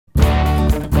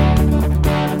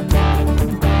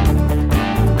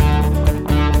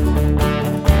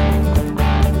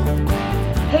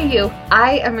you?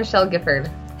 I am Michelle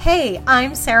Gifford. Hey,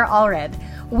 I'm Sarah Allred.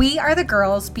 We are the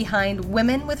girls behind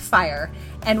Women with Fire,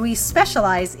 and we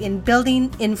specialize in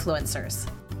building influencers.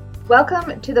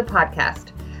 Welcome to the podcast.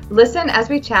 Listen as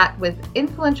we chat with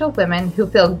influential women who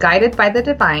feel guided by the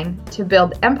divine to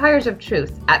build empires of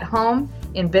truth at home,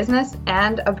 in business,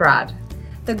 and abroad.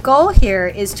 The goal here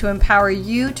is to empower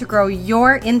you to grow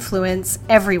your influence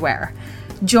everywhere.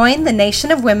 Join the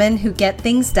nation of women who get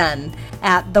things done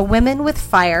at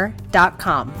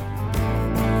thewomenwithfire.com.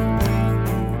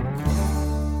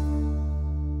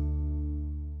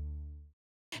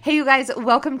 Hey, you guys,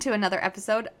 welcome to another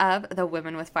episode of the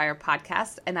Women with Fire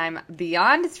podcast, and I'm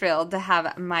beyond thrilled to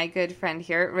have my good friend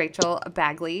here, Reachel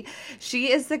Bagley.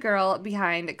 She is the girl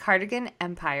behind Cardigan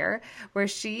Empire, where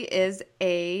she is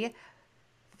a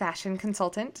fashion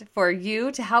consultant for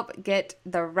you to help get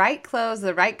the right clothes,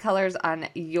 the right colors on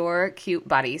your cute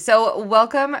body. So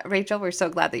welcome, Reachel. We're so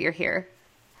glad that you're here.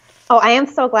 Oh, I am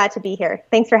so glad to be here.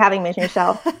 Thanks for having me,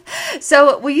 Michelle.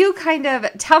 So will you kind of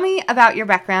tell me about your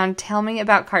background, tell me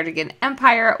about Cardigan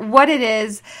Empire, what it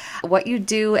is, what you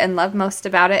do and love most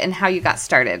about it, and how you got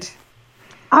started?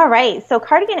 All right. So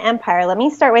Cardigan Empire, let me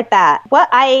start with that. What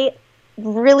I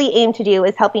really aim to do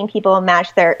is helping people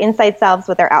match their inside selves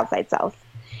with their outside selves.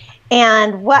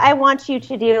 And what I want you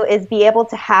to do is be able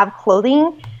to have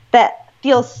clothing that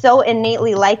feels so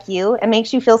innately like you and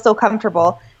makes you feel so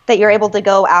comfortable that you're able to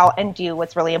go out and do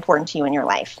what's really important to you in your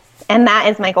life. And that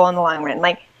is my goal in the long run.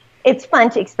 Like, it's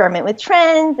fun to experiment with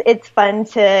trends. It's fun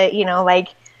to,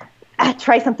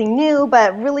 try something new.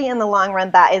 But really, in the long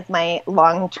run, that is my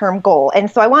long-term goal. And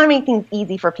so I want to make things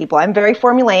easy for people. I'm very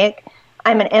formulaic.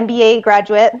 I'm an MBA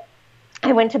graduate.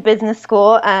 I went to business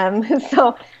school.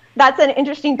 So that's an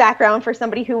interesting background for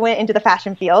somebody who went into the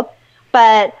fashion field.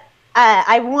 But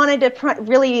I wanted to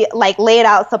really lay it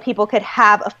out so people could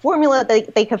have a formula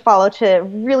that they could follow to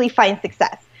really find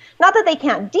success. Not that they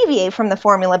can't deviate from the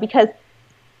formula, because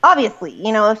obviously,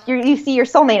 if you see your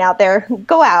soulmate out there,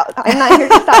 go out. I'm not here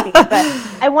to stop you, but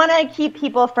I want to keep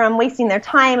people from wasting their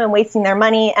time and wasting their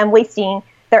money and wasting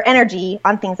their energy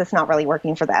on things that's not really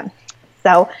working for them.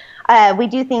 So we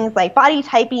do things like body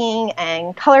typing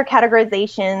and color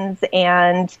categorizations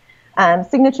and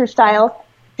signature styles.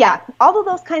 Yeah, all of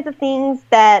those kinds of things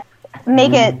that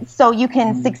make it so you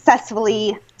can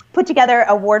successfully put together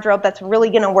a wardrobe that's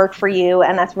really going to work for you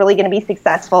and that's really going to be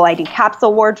successful. I do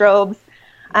capsule wardrobes,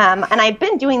 and I've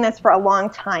been doing this for a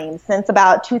long time, since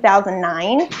about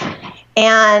 2009.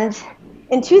 And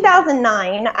in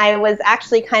 2009, I was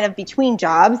actually kind of between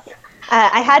jobs.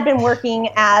 I had been working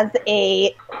as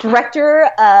a director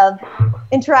of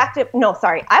I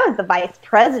was the vice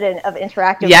president of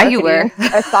interactive marketing, you were.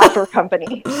 A software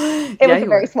company. It was a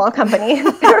very small company.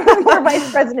 There were more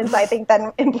vice presidents, I think,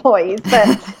 than employees.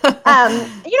 But,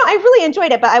 I really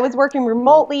enjoyed it. But I was working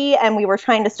remotely, and we were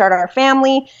trying to start our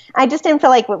family. I just didn't feel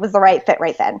like it was the right fit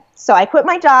right then. So I quit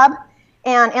my job,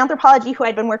 and Anthropologie, who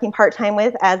I'd been working part-time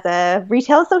with as a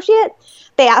retail associate,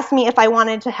 they asked me if I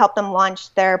wanted to help them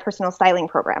launch their personal styling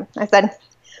program. I said,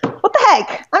 what the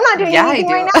heck? I'm not doing anything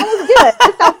right now. Let's do it.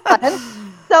 This sounds fun.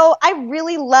 So I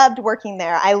really loved working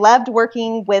there. I loved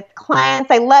working with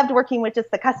clients. I loved working with just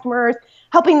the customers,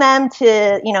 helping them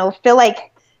to, feel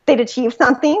like they'd achieved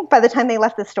something by the time they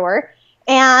left the store.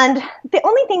 And the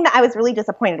only thing that I was really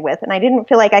disappointed with, and I didn't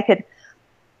feel like I could,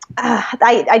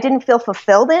 I didn't feel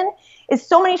fulfilled in, is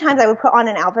so many times I would put on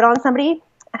an outfit on somebody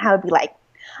and I would be like,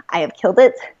 I have killed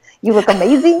it. You look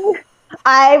amazing.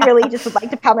 I really just would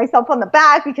like to pat myself on the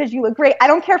back because you look great. I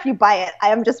don't care if you buy it. I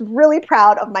am just really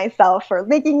proud of myself for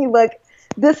making you look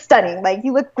this stunning. Like,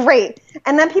 you look great.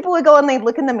 And then people would go and they'd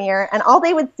look in the mirror and all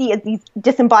they would see is these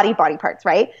disembodied body parts,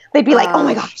 right? They'd be like, oh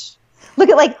my gosh, look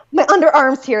at my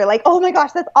underarms here. Like, oh my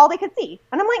gosh, that's all they could see.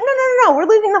 And I'm like, no, we're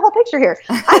losing the whole picture here.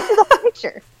 I see the whole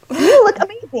picture. You look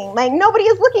amazing. Like, nobody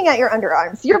is looking at your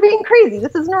underarms. You're being crazy.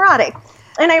 This is neurotic.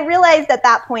 And I realized at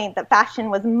that point that fashion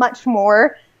was much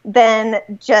more than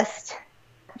just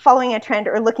following a trend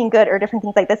or looking good or different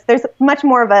things like this. There's much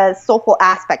more of a soulful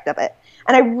aspect of it.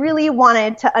 And I really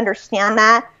wanted to understand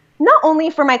that, not only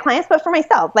for my clients, but for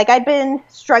myself. Like, I'd been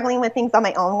struggling with things on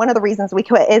my own. One of the reasons we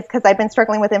quit is because I've been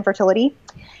struggling with infertility.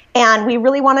 And we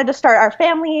really wanted to start our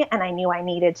family. And I knew I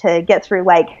needed to get through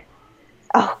a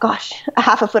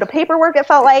half a foot of paperwork, it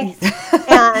felt like.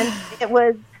 And it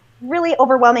was really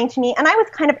overwhelming to me. And I was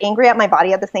kind of angry at my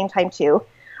body at the same time too.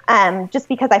 Just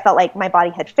because I felt like my body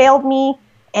had failed me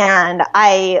and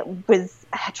I was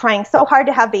trying so hard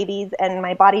to have babies and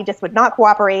my body just would not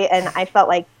cooperate. And I felt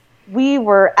like we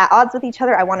were at odds with each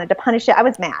other. I wanted to punish it. I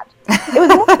was mad. It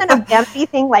was more than a vanity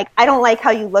thing. Like, I don't like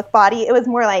how you look body. It was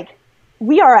more like,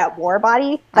 we are at war,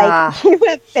 body. Like, you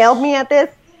have failed me at this,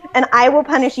 and I will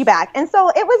punish you back. And so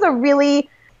it was a really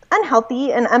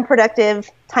unhealthy and unproductive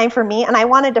time for me, and I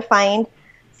wanted to find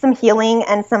some healing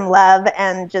and some love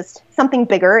and just something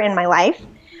bigger in my life.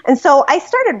 And so I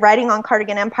started writing on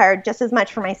Cardigan Empire just as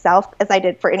much for myself as I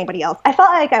did for anybody else. I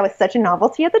felt like I was such a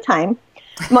novelty at the time.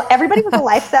 Everybody was a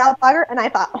lifestyle blogger, and I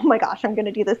thought, oh my gosh, I'm going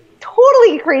to do this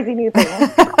totally crazy new thing,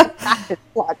 fashion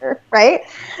blogger, right?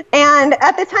 And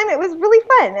at the time, it was really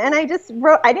fun, and I just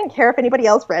wrote. I didn't care if anybody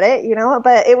else read it,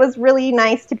 but it was really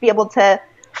nice to be able to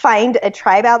find a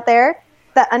tribe out there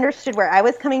that understood where I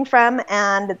was coming from,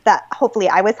 and that hopefully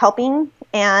I was helping.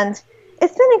 And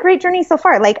it's been a great journey so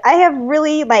far. Like, I have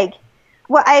really,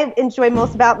 what I enjoy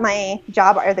most about my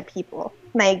job are the people.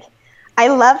 Like, I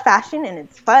love fashion, and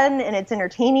it's fun and it's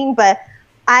entertaining, but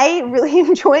I really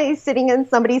enjoy sitting in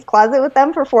somebody's closet with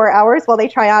them for 4 hours while they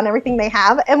try on everything they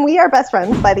have, and we are best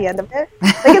friends by the end of it.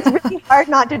 Like, it's really hard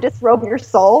not to disrobe your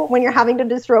soul when you're having to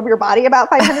disrobe your body about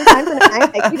 500 times in a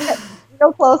night. Like, you get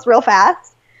real close real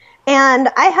fast. And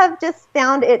I have just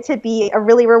found it to be a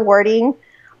really rewarding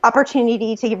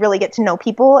opportunity to really get to know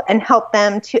people and help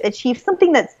them to achieve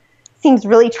something that seems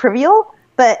really trivial,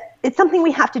 but it's something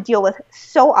we have to deal with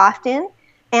so often.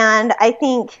 And I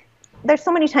think there's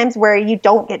so many times where you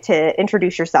don't get to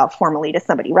introduce yourself formally to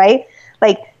somebody, right?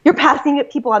 Like, you're passing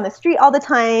at people on the street all the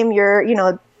time.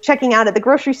 You're, checking out at the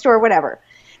grocery store, whatever.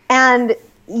 And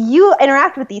you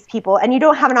interact with these people, and you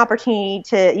don't have an opportunity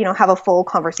to, have a full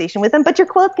conversation with them, but your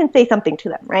clothes can say something to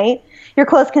them, right? Your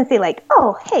clothes can say like,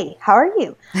 oh, hey, how are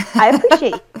you? I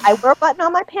appreciate you. I wore a button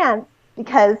on my pants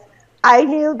because I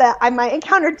knew that I might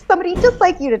encounter somebody just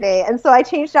like you today. And so I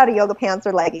changed out of yoga pants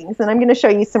or leggings, and I'm going to show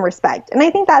you some respect. And I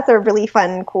think that's a really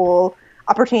fun, cool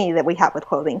opportunity that we have with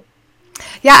clothing.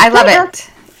 Yeah, I love it.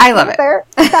 I love it. That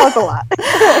was a lot.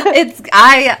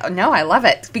 I love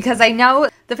it, because I know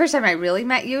the first time I really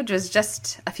met you was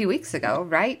just a few weeks ago,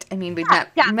 right? I mean, we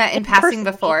met in passing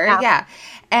before. Yeah.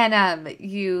 And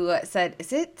you said,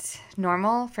 is it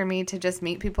normal for me to just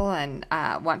meet people and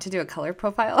want to do a color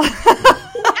profile?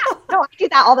 No, I do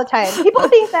that all the time. People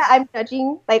think that I'm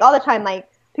judging, all the time. Like,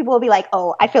 people will be like,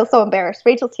 oh, I feel so embarrassed.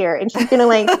 Rachel's here, and she's going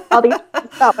to all these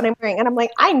stuff what I'm wearing. And I'm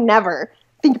like, I never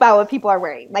think about what people are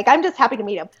wearing. Like, I'm just happy to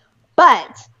meet them.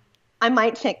 But I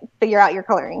might figure out your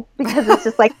coloring, because it's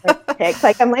just pics.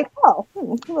 Like, I'm like, oh,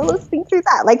 well, let's think through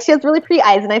that. Like, she has really pretty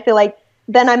eyes, and I feel like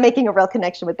then I'm making a real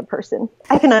connection with the person.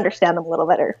 I can understand them a little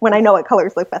better when I know what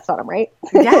colors look best on them, right?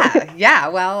 Yeah.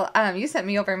 Well, you sent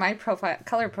me over my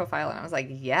color profile, and I was like,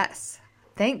 yes,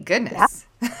 thank goodness.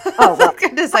 Yeah. Oh, well.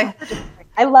 Goodness,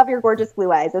 I love your gorgeous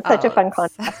blue eyes. It's such a fun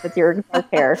contrast with your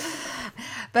dark hair.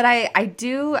 But I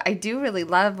do really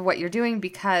love what you're doing,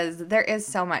 because there is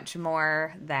so much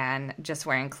more than just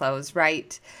wearing clothes,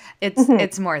 right?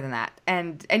 It's more than that.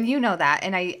 And you know that.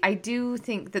 And I do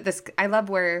think that I love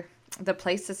where the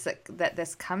places that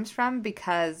this comes from,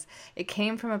 because it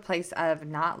came from a place of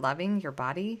not loving your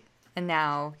body, and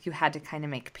now you had to kind of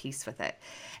make peace with it.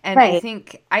 And right.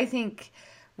 I think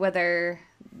whether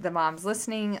the moms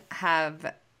listening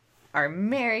are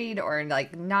married or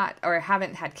not, or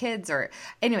haven't had kids, or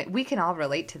anyway, we can all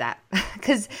relate to that.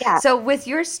 Because So with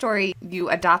your story, you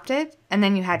adopted and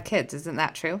then you had kids. Isn't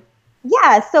that true?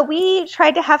 Yeah. So we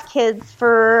tried to have kids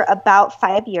for about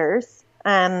 5 years.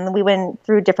 We went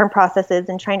through different processes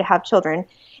in trying to have children.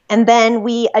 And then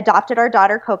we adopted our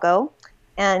daughter, Coco,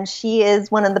 and she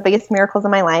is one of the biggest miracles in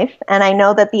my life. And I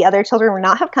know that the other children would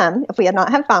not have come if we had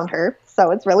not have found her. So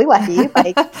it's really lucky.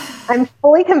 I'm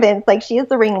fully convinced, she is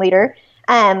the ringleader.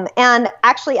 And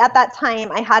actually at that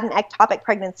time, I had an ectopic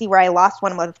pregnancy where I lost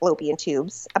one of my fallopian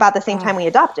tubes about the same time we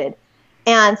adopted.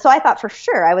 And so I thought for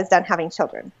sure I was done having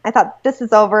children. I thought, this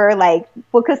is over.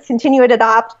 We'll just continue to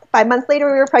adopt. 5 months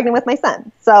later, we were pregnant with my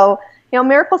son. So,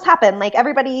 miracles happen.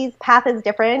 Everybody's path is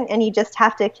different, and you just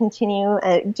have to continue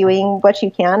doing what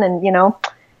you can, and,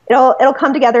 it'll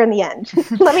come together in the end.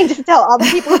 Let me just tell all the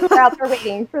people who are out there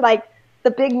waiting for,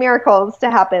 the big miracles to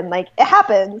happen. It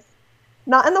happens.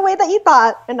 Not in the way that you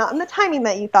thought, and not in the timing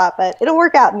that you thought, but it'll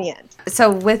work out in the end. So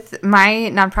with my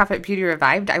nonprofit Beauty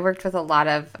Revived, I worked with a lot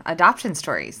of adoption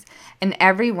stories, and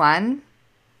every time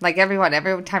I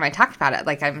talked about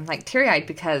it, I'm teary-eyed,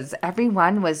 because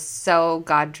everyone was so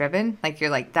God-driven.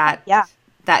 You're that. Yeah.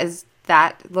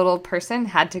 That little person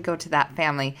had to go to that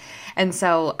family. And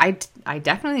so I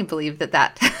definitely believe that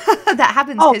that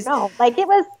happens. Oh, no. It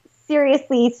was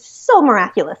seriously so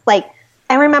miraculous.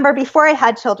 I remember before I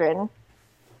had children,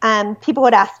 people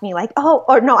would ask me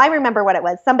I remember what it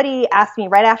was. Somebody asked me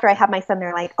right after I had my son,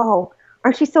 they're like, oh,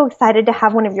 aren't you so excited to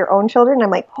have one of your own children? I'm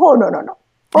like, oh, no.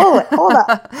 Hold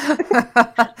up.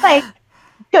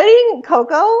 getting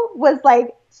Coco was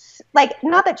like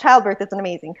not that childbirth isn't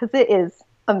amazing, because it is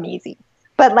amazing,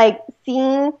 but like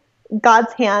seeing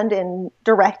God's hand in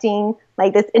directing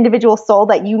like this individual soul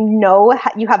that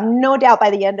you have no doubt by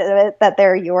the end of it that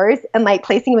they're yours, and like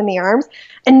placing them in the arms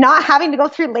and not having to go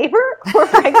through labor or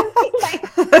pregnancy,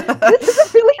 like this is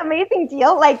a really amazing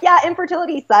deal. Like, yeah,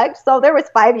 infertility sucked, so there was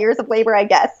 5 years of labor, I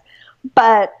guess,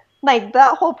 but like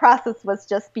that whole process was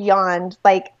just beyond,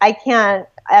 like, I can't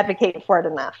advocate for it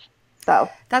enough. So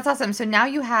that's awesome. So now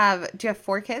do you have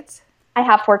 4 kids? I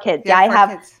have 4 kids. Yeah, I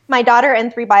have my daughter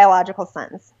and 3 biological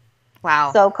sons.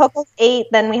 Wow. So Coco's 8,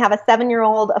 then we have a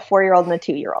 7-year-old, a 4-year-old, and a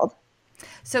 2-year-old.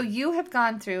 So you have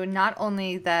gone through not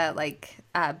only the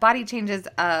body changes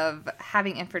of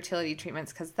having infertility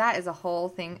treatments, because that is a whole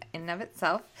thing in and of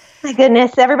itself. My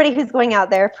goodness, everybody who's going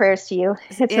out there, prayers to you.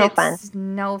 It's no fun. It's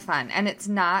no fun, and it's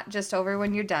not just over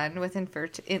when you're done with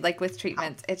with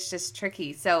treatments. It's just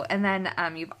tricky. So, and then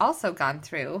you've also gone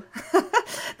through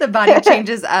the body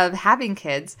changes of having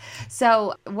kids.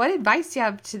 So, what advice do you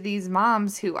have to these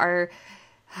moms who are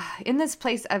in this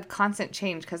place of constant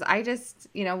change? Because I just,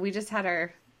 we just had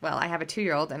I have a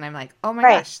 2-year-old, and I'm like, oh my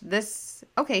gosh,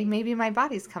 maybe my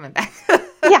body's coming back.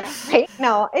 Yeah, right.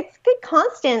 No, it's good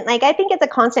constant. Like, I think it's a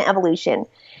constant evolution.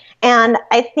 And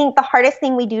I think the hardest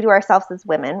thing we do to ourselves as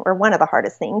women, or one of the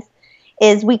hardest things,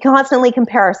 is we constantly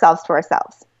compare ourselves to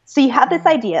ourselves. So you have this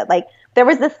idea, like, there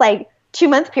was this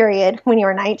 2-month period when you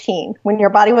were 19, when your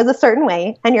body was a certain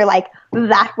way, and you're like,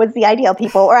 that was the ideal,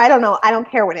 people. Or I don't know, I don't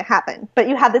care when it happened. But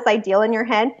you have this ideal in your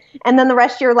head, and then the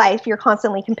rest of your life, you're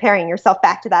constantly comparing yourself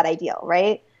back to that ideal,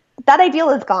 right? That ideal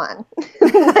is gone.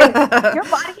 Your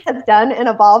body has done and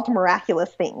evolved miraculous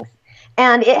things.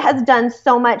 And it has done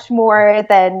so much more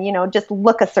than, just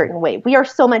look a certain way. We are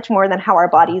so much more than how our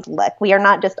bodies look. We are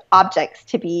not just objects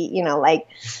to be,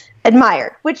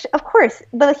 admired, which of course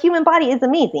the human body is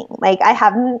amazing.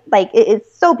 It is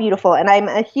so beautiful. And I'm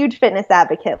a huge fitness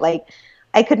advocate.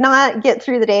 I could not get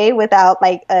through the day without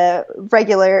a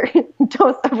regular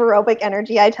dose of aerobic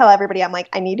energy. I tell everybody, I'm like,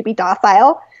 I need to be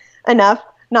docile enough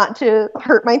not to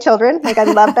hurt my children. I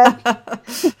love them,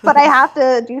 but I have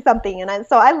to do something. And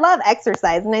so I love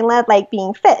exercise, and I love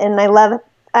being fit, and I love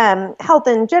health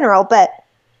in general, but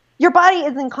your body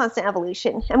is in constant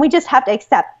evolution, and we just have to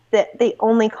accept that the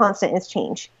only constant is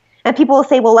change. And people will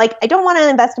say, well, I don't want to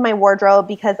invest in my wardrobe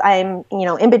because I'm,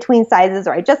 in between sizes,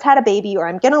 or I just had a baby, or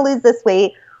I'm going to lose this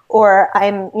weight, or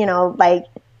I'm,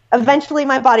 eventually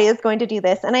my body is going to do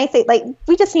this. And I say,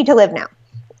 we just need to live now.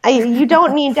 You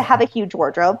don't need to have a huge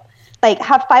wardrobe.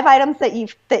 Have 5 items that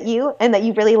fit you and that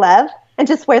you really love, and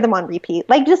just wear them on repeat.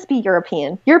 Just be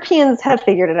European. Europeans have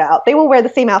figured it out. They will wear the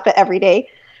same outfit every day,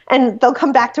 and they'll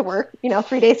come back to work,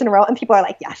 3 days in a row, and people are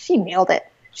like, yeah, she nailed it.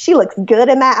 She looks good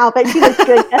in that outfit. She looks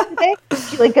good yesterday.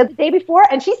 She looked good the day before,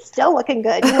 and she's still looking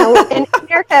good. In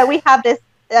America, we have this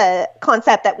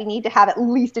concept that we need to have at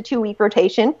least a 2-week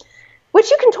rotation,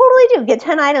 which you can totally do. Get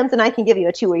 10 items, and I can give you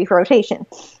a 2-week rotation.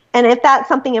 And if that's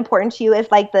something important to you, if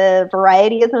the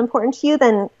variety is important to you,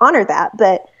 then honor that.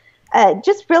 But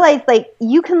just realize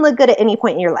you can look good at any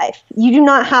point in your life. You do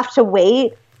not have to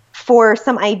wait for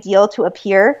some ideal to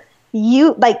appear.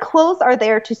 You clothes are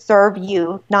there to serve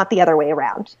you, not the other way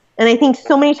around. And I think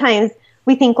so many times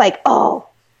we think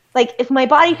if my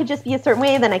body could just be a certain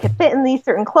way, then I could fit in these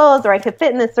certain clothes, or I could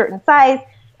fit in this certain size.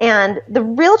 And the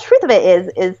real truth of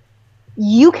it is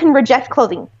you can reject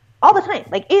clothing all the time.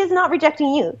 It is not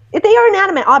rejecting you. They are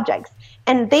inanimate objects,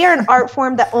 and they are an art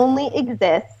form that only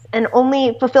exists and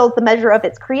only fulfills the measure of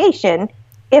its creation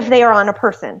if they are on a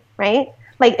person, right?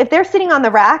 If they're sitting on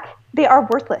the rack, they are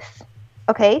worthless,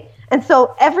 okay? And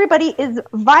so everybody is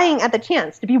vying at the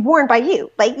chance to be worn by you.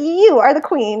 You are the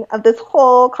queen of this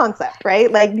whole concept,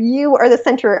 right? You are the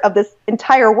center of this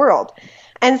entire world.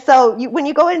 And so when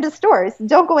you go into stores,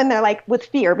 don't go in there with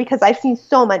fear, because I've seen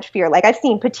so much fear. I've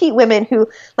seen petite women who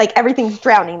everything's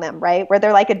drowning them, right? Where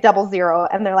they're a 00,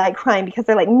 and they're crying because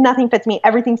they're nothing fits me.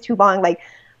 Everything's too long.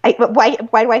 Why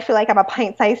do I feel like I'm a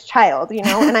pint-sized child,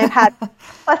 And I've had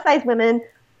plus-size women.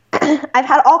 I've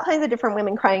had all kinds of different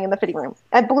women crying in the fitting room.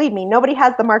 And believe me, nobody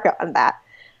has the market on that.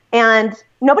 And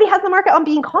nobody has the market on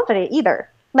being confident either.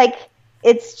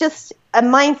 It's just a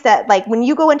mindset. When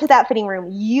you go into that fitting room,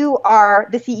 you are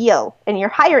the CEO, and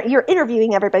you're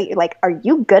interviewing everybody. You're like, are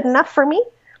you good enough for me?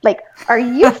 Are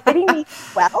you fitting me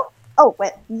well? Oh,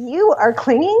 but you are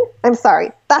clinging? I'm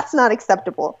sorry. That's not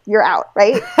acceptable. You're out,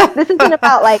 right? This isn't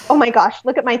about oh my gosh,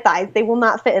 look at my thighs. They will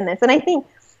not fit in this. And I think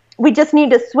we just need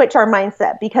to switch our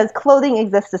mindset, because clothing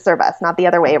exists to serve us, not the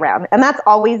other way around. And that's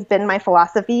always been my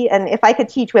philosophy. And if I could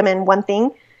teach women one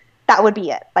thing, that would be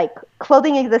it.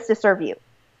 Clothing exists to serve you.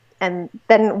 And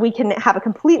then we can have a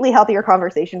completely healthier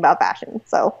conversation about fashion.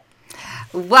 So,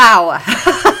 wow.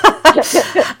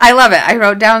 I love it. I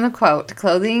wrote down the quote,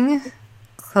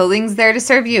 clothing's there to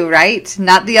serve you, right?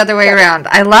 Not the other way around.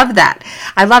 I love that.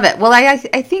 I love it. Well, I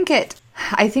think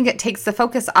it takes the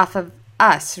focus off of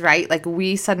us, right? Like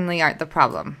we suddenly aren't the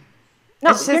problem.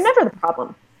 No, you're never the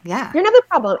problem. Yeah. You're never the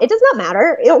problem. It does not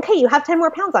matter. Okay, you have 10 more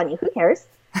pounds on you. Who cares?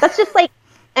 That's just like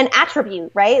an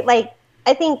attribute, right? Like,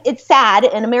 I think it's sad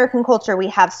in American culture, we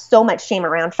have so much shame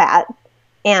around fat,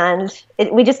 and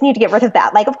we just need to get rid of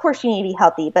that. Like, of course you need to be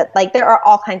healthy, but like there are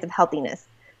all kinds of healthiness.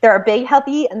 There are big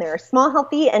healthy and there are small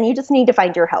healthy, and you just need to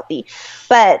find your healthy.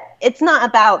 But it's not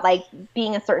about like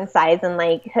being a certain size and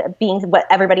like being what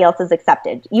everybody else is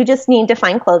accepted. You just need to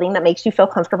find clothing that makes you feel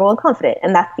comfortable and confident,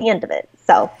 and that's the end of it.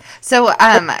 So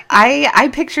I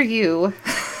picture you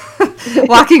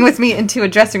walking with me into a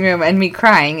dressing room and me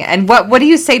crying. And what do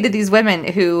you say to these women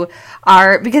who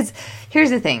are, because here's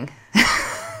the thing,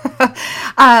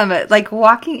 like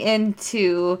walking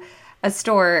into a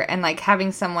store and like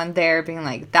having someone there being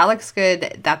like, that looks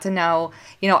good, that's a no,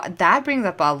 that brings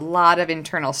up a lot of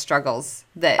internal struggles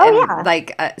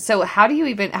so how do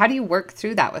you work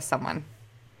through that with someone?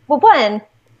 Well, one,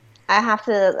 I have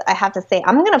to say,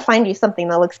 I'm going to find you something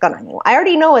that looks good on you. I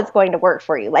already know it's going to work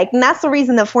for you. Like, and that's the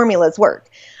reason the formulas work.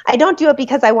 I don't do it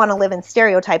because I want to live in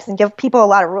stereotypes and give people a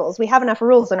lot of rules. We have enough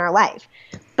rules in our life.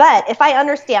 But if I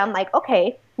understand, like,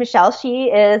 okay, Michelle,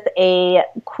 she is a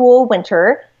cool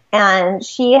winter, and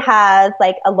she has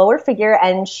like a lower figure,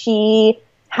 and she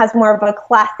has more of a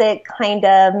classic kind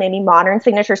of maybe modern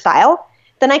signature style,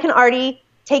 then I can already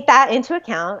take that into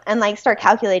account and like start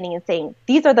calculating and saying,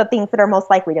 these are the things that are most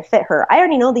likely to fit her. I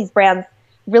already know these brands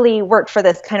really work for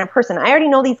this kind of person. I already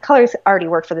know these colors already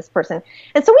work for this person.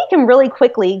 And so we can really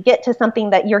quickly get to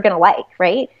something that you're going to like,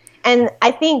 right? And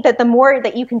I think that the more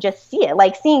that you can just see it,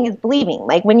 like seeing is believing.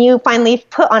 Like when you finally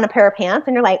put on a pair of pants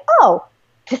and you're like, oh,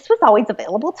 this was always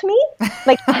available to me.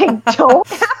 Like I don't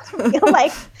have to feel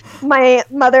like my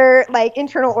mother, like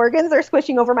internal organs are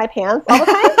squishing over my pants all the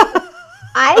time.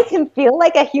 I can feel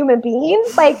like a human being.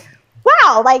 Like,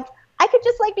 wow, like I could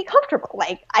just like be comfortable.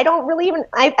 Like I don't really even,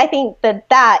 I think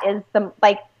that is the,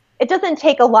 like, it doesn't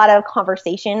take a lot of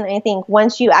conversation. I think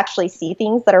once you actually see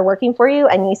things that are working for you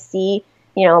and you see,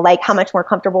 like how much more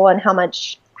comfortable and how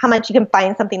much you can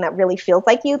find something that really feels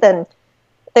like you, then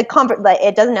the comfort, like,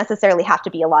 it doesn't necessarily have to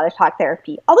be a lot of talk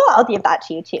therapy, although I'll give that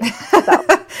to you too.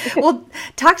 So. Well,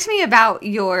 talk to me about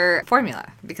your formula,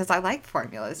 because I like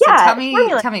formulas. Yeah, so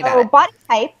tell me about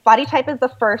it. Body type is the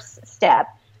first step.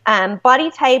 Body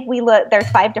type, there's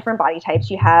 5 different body types.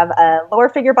 You have a lower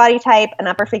figure body type, an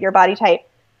upper figure body type,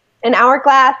 an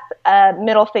hourglass, a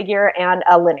middle figure, and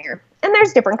a linear. And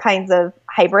there's different kinds of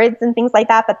hybrids and things like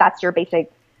that, but that's your basic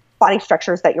body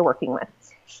structures that you're working with.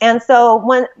 And so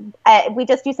when we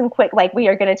just do some quick, like we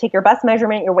are going to take your bust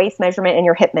measurement, your waist measurement, and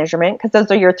your hip measurement, because those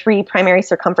are your 3 primary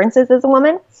circumferences as a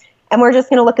woman. And we're just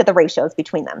going to look at the ratios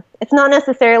between them. It's not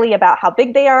necessarily about how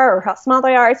big they are or how small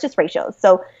they are. It's just ratios.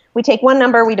 So we take one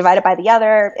number, we divide it by the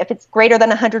other. If it's greater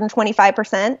than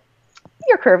 125%,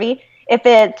 you're curvy. If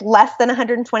it's less than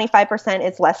 125%,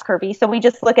 it's less curvy. So we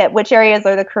just look at which areas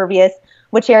are the curviest,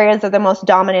 which areas are the most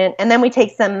dominant. And then we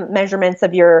take some measurements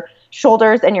of your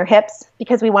shoulders and your hips,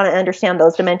 because we want to understand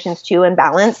those dimensions too and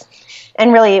balance.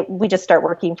 And really, we just start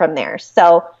working from there.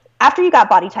 So after you got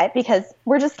body type, because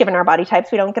we're just given our body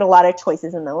types, we don't get a lot of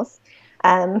choices in those.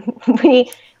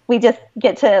 We just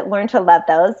get to learn to love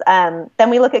those. Then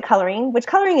we look at coloring, which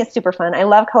coloring is super fun. I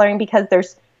love coloring because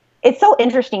it's so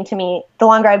interesting to me the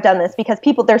longer I've done this, because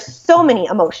there's so many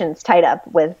emotions tied up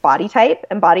with body type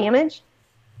and body image.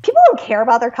 People don't care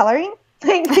about their coloring.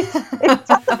 Like, it's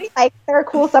just somebody like they're a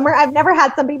cool summer. I've never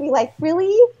had somebody be like,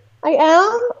 really?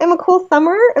 I'm a cool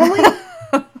summer. And I'm like,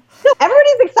 no,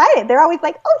 everybody's excited. They're always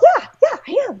like, oh yeah,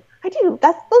 I am. I do.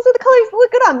 Those are the colors that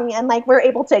look good on me. And like, we're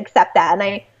able to accept that.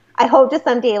 And I hope to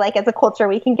someday, like as a culture,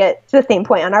 we can get to the same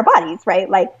point on our bodies, right?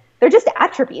 Like they're just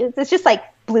attributes. It's just like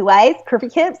blue eyes,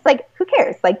 curvy hips. Like who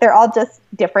cares? Like they're all just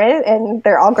different and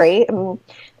they're all great. And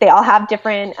they all have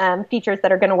different features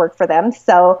that are going to work for them.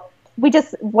 So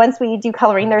once we do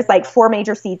coloring, there's like 4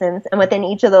 major seasons. And within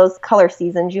each of those color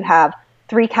seasons, you have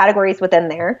 3 categories within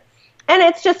there. And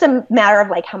it's just a matter of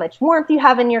like how much warmth you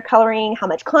have in your coloring, how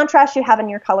much contrast you have in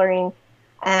your coloring,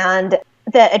 and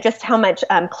just how much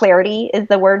clarity is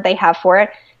the word they have for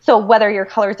it. So whether your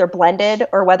colors are blended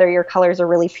or whether your colors are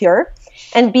really pure.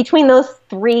 And between those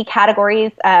 3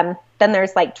 categories, then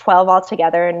there's like 12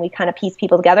 altogether, and we kind of piece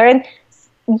people together. And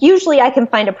usually I can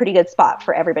find a pretty good spot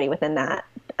for everybody within that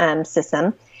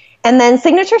system. And then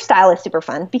signature style is super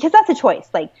fun because that's a choice.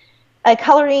 Like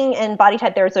coloring and body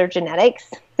type, there's their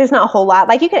genetics. There's not a whole lot.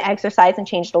 Like, you could exercise and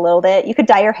change it a little bit. You could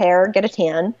dye your hair, get a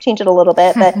tan, change it a little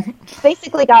bit, but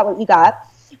basically got what you got.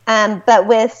 But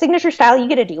with signature style, you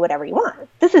get to do whatever you want.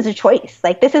 This is a choice.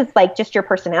 Like, this is like just your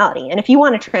personality. And if you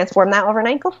want to transform that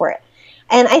overnight, go for it.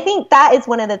 And I think that is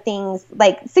one of the things,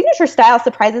 like, signature style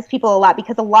surprises people a lot,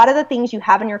 because a lot of the things you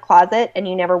have in your closet and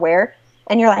you never wear,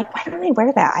 and you're like, why don't I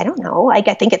wear that? I don't know. Like,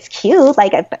 I think it's cute.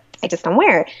 Like, I just don't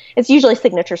wear it. It's usually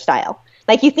signature style.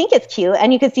 Like, you think it's cute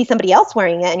and you could see somebody else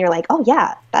wearing it and you're like, oh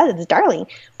yeah, that is darling,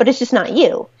 but it's just not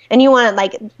you. And you want to,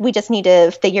 like, we just need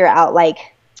to figure out, like,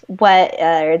 what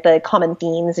are the common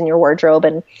themes in your wardrobe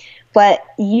and what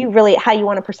you really, how you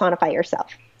want to personify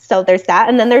yourself. So there's that.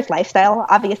 And then there's lifestyle,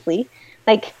 obviously.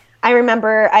 Like, I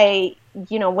remember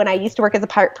when I used to work as a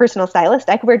personal stylist,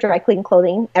 I could wear dry clean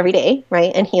clothing every day,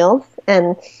 right? And heels,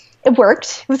 and it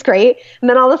worked. It was great. And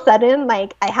then all of a sudden,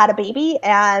 like, I had a baby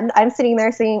and I'm sitting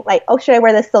there saying, like, oh, should I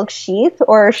wear the silk sheath,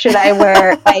 or should I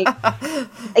wear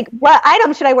like what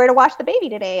item should I wear to wash the baby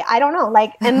today? I don't know.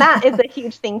 Like, and that is a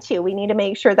huge thing too. We need to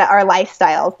make sure that our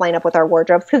lifestyles line up with our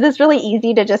wardrobes, because it's really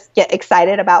easy to just get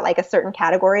excited about, like, a certain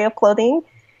category of clothing,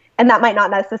 and that might not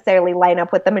necessarily line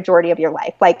up with the majority of your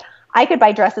life. Like, I could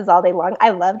buy dresses all day long. I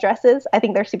love dresses. I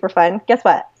think they're super fun. Guess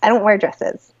what? I don't wear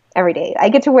dresses every day. I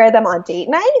get to wear them on date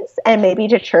nights and maybe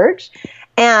to church,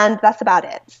 and that's about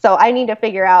it. So I need to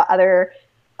figure out other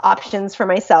options for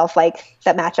myself, like,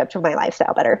 that match up to my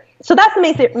lifestyle better. So that's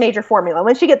the major formula.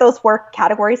 Once you get those 4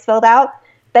 categories filled out,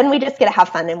 then we just get to have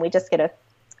fun, and we just get to,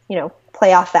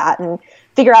 play off that and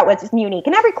figure out what's unique.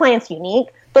 And every client's unique.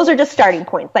 Those are just starting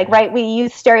points. Like, right, we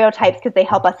use stereotypes because they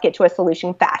help us get to a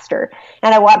solution faster.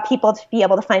 And I want people to be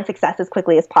able to find success as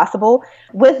quickly as possible,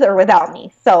 with or without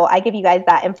me. So I give you guys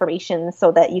that information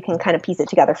so that you can kind of piece it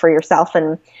together for yourself.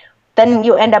 And then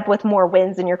you end up with more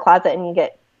wins in your closet, and you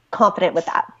get confident with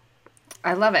that.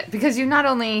 I love it, because you not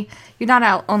only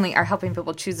are helping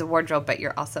people choose a wardrobe, but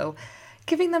you're also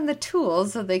giving them the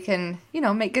tools so they can,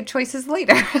 make good choices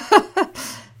later.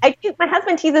 My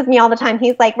husband teases me all the time.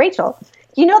 He's like, Rachel,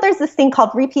 there's this thing called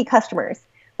repeat customers.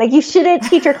 Like, you shouldn't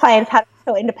teach your clients how to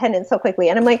be so independent so quickly.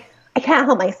 And I'm like, I can't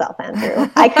help myself, Andrew.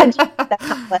 I could do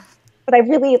that. But I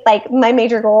really, like, my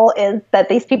major goal is that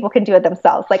these people can do it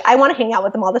themselves. Like, I want to hang out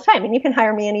with them all the time, and you can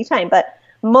hire me anytime. But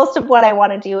most of what I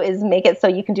want to do is make it so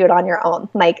you can do it on your own.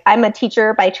 Like, I'm a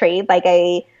teacher by trade. Like,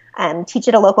 I teach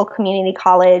at a local community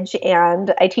college,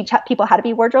 and I teach people how to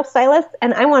be wardrobe stylists.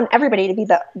 And I want everybody to be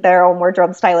their own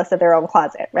wardrobe stylist of their own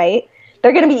closet, right?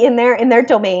 They're going to be in their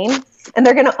domain, and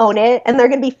they're going to own it, and they're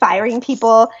going to be firing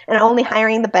people and only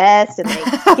hiring the best, and,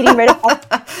 like, getting rid of all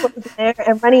the people in there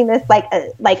and running this like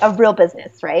a real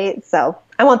business, right? So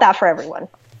I want that for everyone.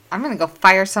 I'm going to go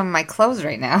fire some of my clothes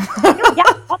right now. Yeah,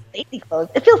 all lazy clothes.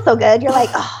 It feels so good. You're like,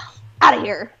 oh, out of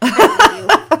here.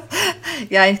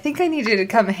 Yeah, I think I need you to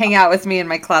come hang out with me in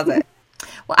my closet.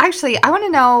 Well, actually, I want to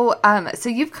know, so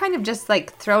you've kind of just,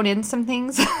 like, thrown in some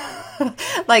things,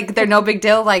 like, they're no big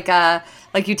deal, like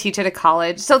you teach at a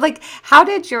college. So, like, how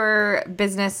did your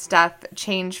business stuff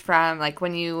change from, like,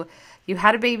 when you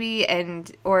had a baby,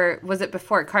 or was it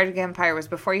before? Cardigan Empire was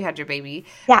before you had your baby,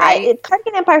 yeah, right?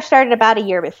 Cardigan Empire started about a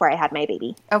year before I had my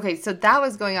baby. Okay, so that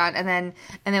was going on, and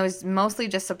it was mostly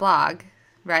just a blog,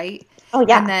 right? Oh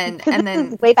yeah, and then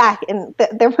this is way back, and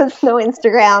there was no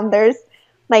Instagram. There's,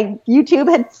 like, YouTube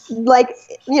had, like,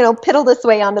 piddled its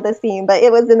way onto the scene, but it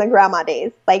was in the grandma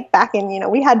days, like, back in,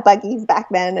 we had buggies back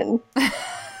then. And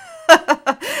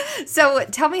so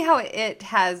tell me how it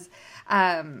has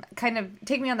kind of,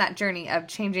 take me on that journey of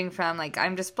changing from, like,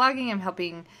 I'm just blogging, I'm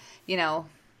helping,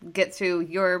 get through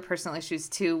your personal issues,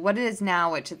 to what it is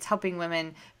now, which it's helping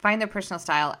women find their personal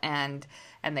style, and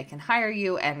they can hire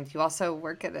you, and you also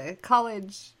work at a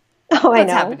college. Oh, I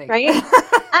know, happening? Right?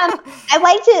 I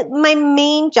liked it. My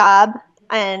main job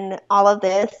and all of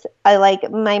this,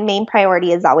 my main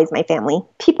priority is always my family.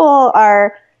 People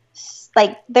are,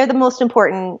 like, they're the most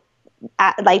important,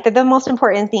 they're the most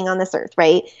important thing on this earth,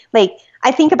 right? Like,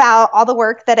 I think about all the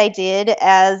work that I did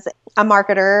as a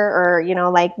marketer, or,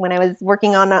 like, when I was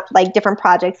working on, like, different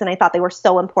projects, and I thought they were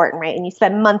so important, right? And you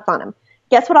spend months on them.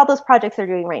 Guess what all those projects are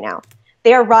doing right now?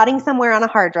 They are rotting somewhere on a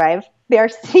hard drive. They are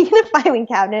sitting in a filing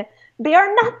cabinet. They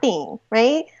are nothing,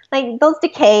 right? Like, those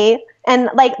decay. And,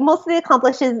 like, most of the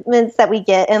accomplishments that we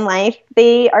get in life,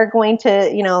 they are going to,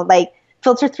 like,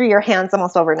 filter through your hands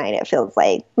almost overnight, it feels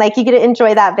like. Like, you get to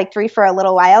enjoy that victory for a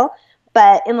little while,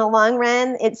 but in the long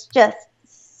run, it's just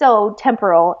so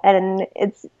temporal, and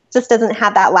it's just doesn't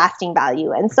have that lasting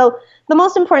value. And so the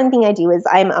most important thing I do is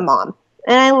I'm a mom,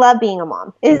 and I love being a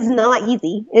mom. It is not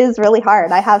easy. It is really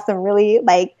hard. I have some really,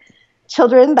 like,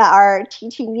 children that are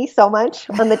teaching me so much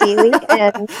on the daily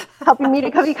and helping me to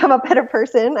become a better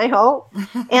person, I hope.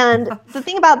 And the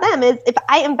thing about them is if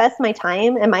I invest my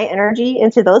time and my energy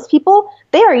into those people,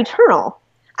 they are eternal.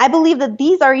 I believe that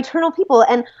these are eternal people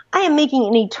and I am making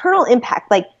an eternal impact.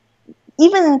 Like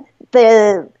even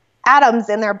the atoms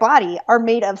in their body are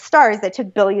made of stars that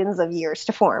took billions of years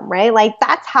to form, right? Like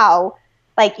that's how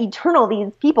like eternal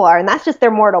these people are, and that's just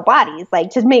their mortal bodies.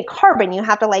 Like to make carbon, you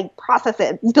have to like process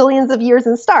it billions of years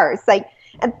in stars. Like,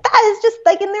 and that is just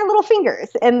like in their little fingers.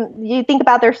 And you think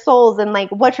about their souls and like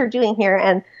what you're doing here.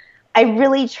 And I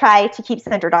really try to keep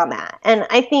centered on that. And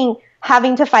I think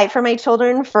having to fight for my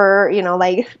children for, you know,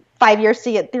 like 5 years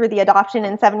to get through the adoption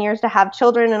and 7 years to have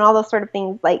children and all those sort of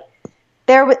things, like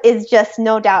there is just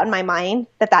no doubt in my mind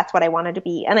that that's what I wanted to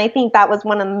be. And I think that was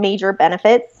one of the major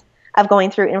benefits of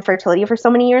going through infertility for so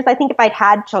many years. I think if I'd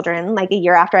had children like a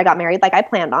year after I got married, like I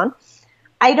planned on,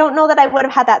 I don't know that I would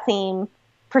have had that same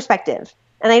perspective.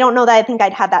 And I don't know that I think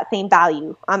I'd had that same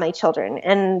value on my children.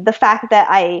 And the fact that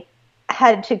I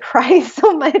had to cry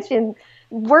so much and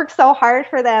work so hard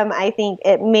for them, I think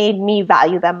it made me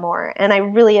value them more. And I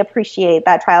really appreciate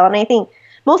that trial. And I think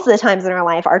most of the times in our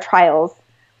life, our trials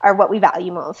are what we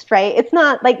value most, right? It's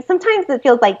not like sometimes it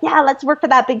feels like, yeah, let's work for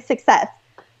that big success.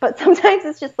 But sometimes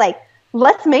it's just like,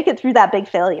 let's make it through that big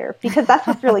failure because that's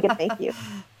what's really going to make you.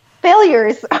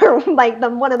 Failures are like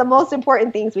one of the most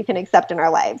important things we can accept in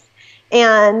our lives.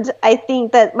 And I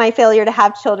think that my failure to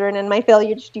have children and my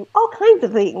failure to do all kinds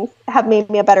of things have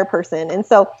made me a better person. And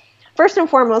so first and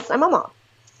foremost, I'm a mom.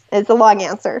 It's a long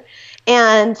answer.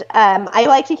 And I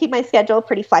like to keep my schedule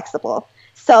pretty flexible.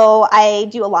 So I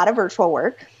do a lot of virtual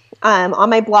work. On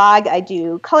my blog, I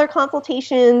do color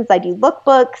consultations, I do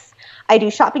lookbooks, I do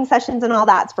shopping sessions, and all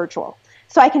that's virtual.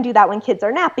 So I can do that when kids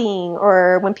are napping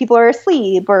or when people are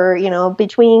asleep or, you know,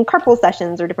 between carpool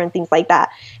sessions or different things like that.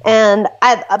 And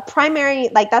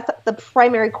that's the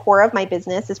primary core of my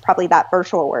business is probably that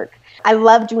virtual work. I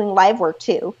love doing live work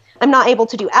too. I'm not able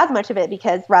to do as much of it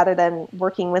because rather than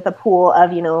working with a pool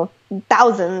of, you know,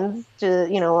 thousands to,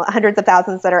 you know, hundreds of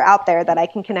thousands that are out there that I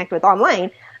can connect with online,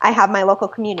 I have my local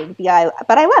community,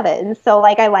 but I love it. And so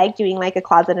like, I like doing like a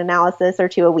closet analysis or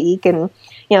two a week and,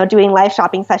 you know, doing live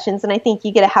shopping sessions. And I think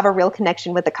you get to have a real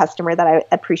connection with the customer that I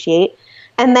appreciate.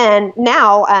 And then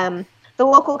now, the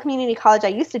local community college I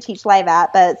used to teach live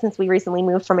at, but since we recently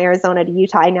moved from Arizona to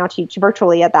Utah, I now teach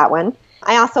virtually at that one.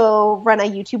 I also run a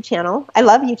YouTube channel. I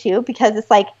love YouTube because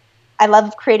it's like, I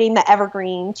love creating the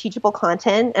evergreen teachable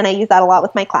content, and I use that a lot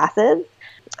with my classes.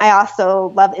 I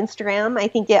also love Instagram. I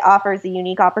think it offers a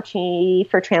unique opportunity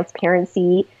for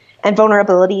transparency and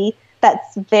vulnerability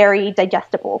that's very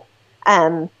digestible.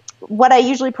 What I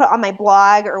usually put on my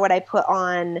blog or what I put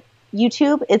on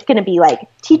YouTube is going to be like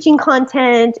teaching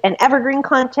content and evergreen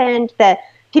content that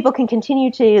people can continue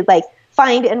to like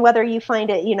find, and whether you find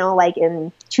it, you know, like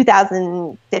in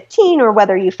 2015 or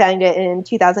whether you find it in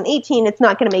 2018, it's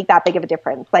not going to make that big of a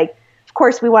difference. Like, of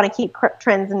course, we want to keep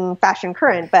trends and fashion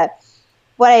current, but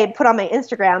what I put on my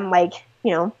Instagram, like,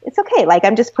 you know, it's okay. Like,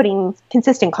 I'm just putting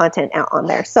consistent content out on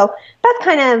there. So that's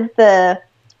kind of the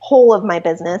whole of my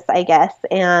business, I guess.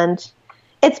 And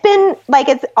it's been like,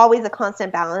 it's always a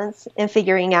constant balance in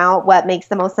figuring out what makes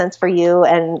the most sense for you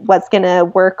and what's going to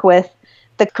work with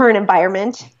the current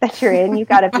environment that you're in. You've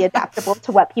got to be adaptable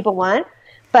to what people want.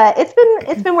 But it's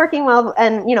been working well,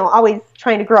 and, you know, always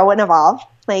trying to grow and evolve.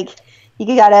 Like,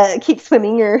 you got to keep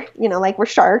swimming, or, you know, like we're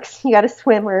sharks, you got to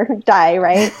swim or die,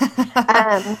 right?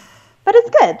 But it's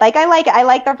good. Like, I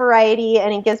like the variety,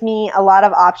 and it gives me a lot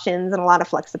of options and a lot of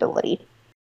flexibility.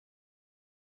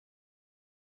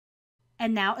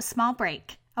 And now a small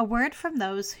break. A word from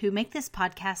those who make this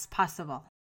podcast possible.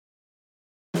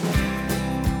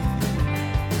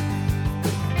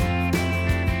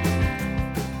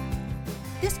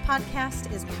 This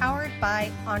podcast is powered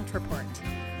by Ontraport.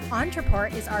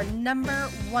 Ontraport is our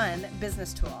 #1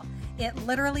 business tool. It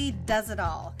literally does it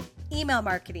all. Email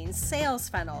marketing, sales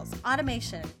funnels,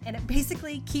 automation, and it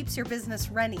basically keeps your business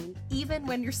running even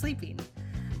when you're sleeping.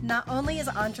 Not only is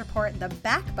Ontraport the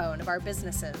backbone of our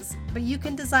businesses, but you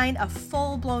can design a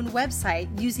full-blown website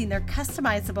using their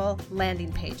customizable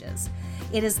landing pages.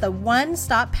 It is the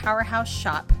one-stop powerhouse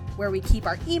shop where we keep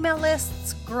our email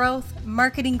lists, growth,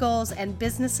 marketing goals, and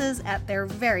businesses at their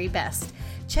very best.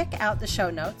 Check out the show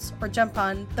notes or jump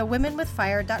on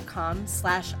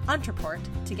thewomenwithfire.com/Ontraport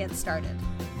to get started.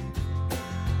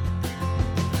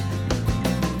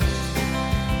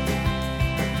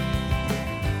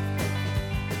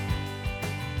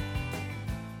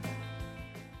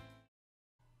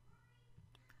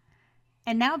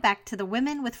 And now back to the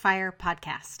Women with Fire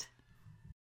podcast.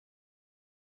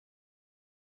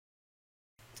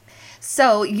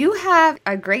 So you have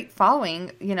a great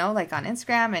following, like on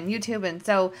Instagram and YouTube. And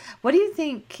so what do you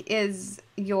think is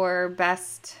your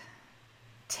best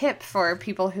tip for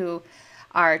people who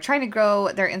are trying to grow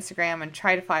their Instagram and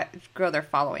try to grow their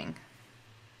following?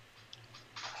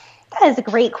 That is a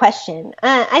great question.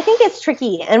 I think it's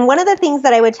tricky. And one of the things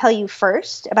that I would tell you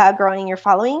first about growing your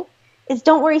following is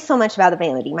don't worry so much about the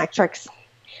vanity metrics.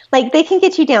 Like, they can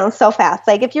get you down so fast.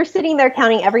 Like, if you're sitting there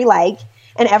counting every like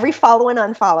and every follow and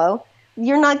unfollow,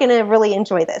 you're not going to really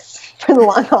enjoy this for the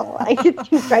long haul. Like, it's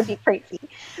going to drive you crazy.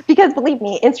 Because believe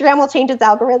me, Instagram will change its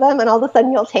algorithm and all of a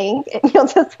sudden you'll tank and you'll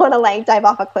just want to dive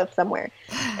off a cliff somewhere.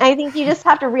 And I think you just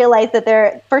have to realize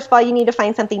that first of all, you need to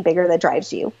find something bigger that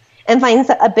drives you and find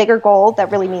a bigger goal that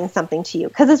really means something to you.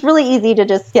 Because it's really easy to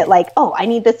just get I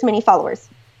need this many followers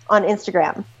on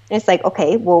Instagram. And it's like,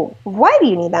 okay, well, why do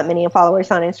you need that many followers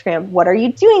on Instagram? What are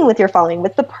you doing with your following?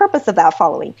 What's the purpose of that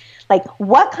following? Like,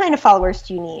 what kind of followers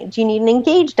do you need? Do you need an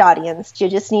engaged audience? Do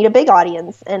you just need a big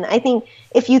audience? And I think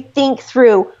if you think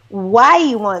through why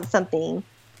you want something,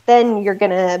 then you're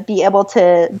going to be able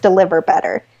to deliver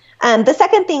better. The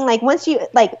second thing, once you,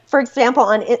 for example,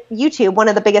 on YouTube, one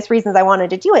of the biggest reasons I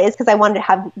wanted to do it is because I wanted to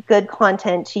have good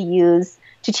content to use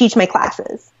to teach my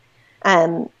classes.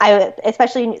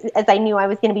 Especially as I knew I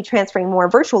was going to be transferring more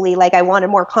virtually, I wanted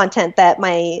more content that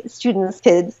my students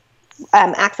could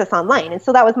access online. And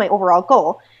so that was my overall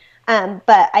goal.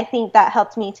 But I think that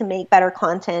helped me to make better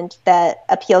content that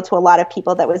appealed to a lot of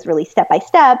people, that was really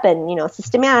step-by-step and,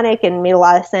 systematic and made a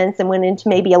lot of sense and went into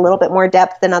maybe a little bit more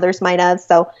depth than others might have.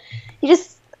 So you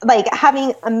just,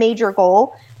 having a major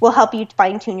goal will help you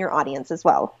fine-tune your audience as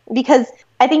well. Because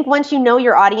I think once you know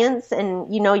your audience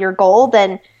and you know your goal,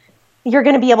 then you're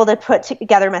going to be able to put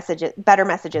together better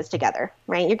messages together,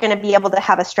 right? You're going to be able to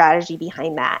have a strategy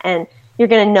behind that. And you're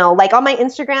going to know, on my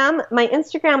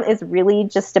Instagram is really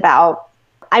just about,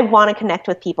 I want to connect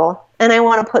with people and I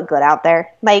want to put good out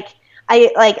there.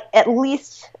 I at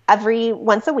least every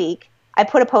once a week, I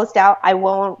put a post out. I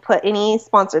won't put any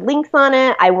sponsored links on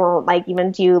it. I won't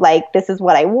even do this is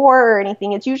what I wore or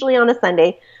anything. It's usually on a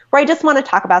Sunday where I just want to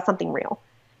talk about something real,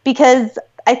 because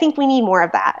I think we need more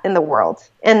of that in the world.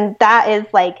 And that is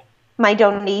my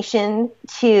donation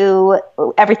to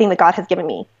everything that God has given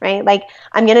me, right?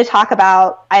 I'm going to talk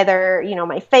about either,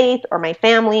 my faith or my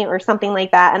family or something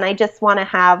like that. And I just want to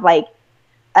have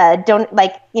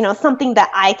something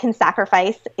that I can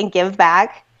sacrifice and give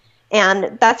back.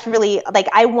 And that's really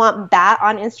I want that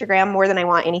on Instagram more than I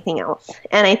want anything else.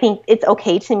 And I think it's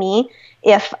okay to me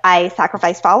if I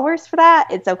sacrifice followers for that.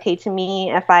 It's okay to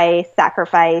me if I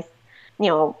sacrifice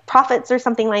profits or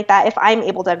something like that. If I'm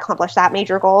able to accomplish that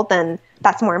major goal, then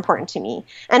that's more important to me.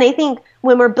 And I think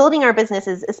when we're building our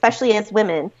businesses, especially as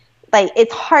women,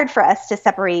 it's hard for us to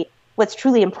separate what's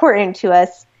truly important to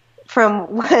us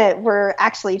from what we're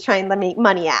actually trying to make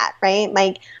money at,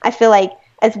 right? I feel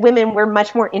as women, we're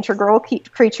much more integral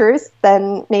creatures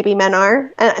than maybe men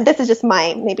are. And this is just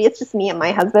maybe it's just me and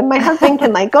my husband. My husband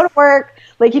can go to work,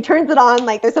 he turns it on,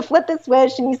 there's a flip the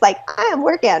switch and he's like, I am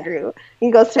work, Andrew.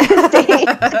 He goes through his day,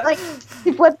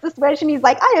 he flips the switch and he's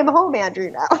like, I am home,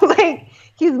 Andrew now.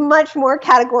 He's much more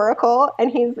categorical and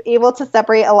he's able to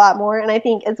separate a lot more. And I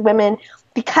think as women,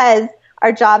 because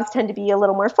our jobs tend to be a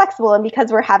little more flexible and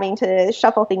because we're having to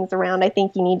shuffle things around, I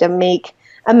think you need to make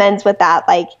amends with that,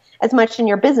 as much in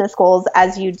your business goals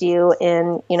as you do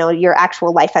in, your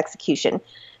actual life execution.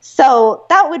 So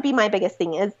that would be my biggest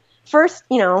thing is first,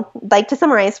 to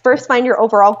summarize, first find your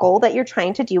overall goal that you're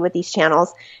trying to do with these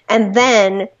channels and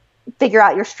then figure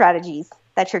out your strategies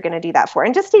that you're going to do that for.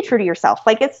 And just stay true to yourself.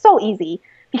 It's so easy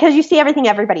because you see everything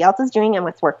everybody else is doing and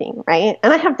what's working, right?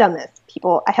 And I have done this,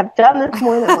 people. I have done this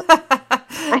more than once.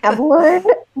 I have learned.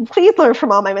 Please learn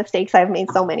from all my mistakes. I've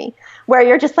made so many where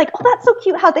you're just oh, that's so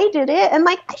cute how they did it. And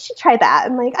I should try that.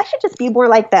 And I should just be more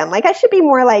like them. I should be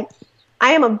more I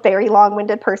am a very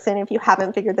long-winded person if you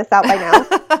haven't figured this out by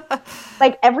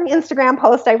now. Every Instagram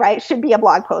post I write should be a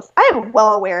blog post. I am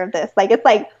well aware of this.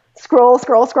 It's scroll.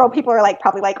 People are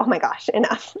probably oh my gosh,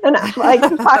 enough.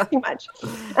 You talk too much.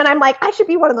 And I'm I should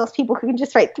be one of those people who can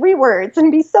just write 3 words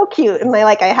and be so cute. And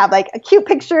I have a cute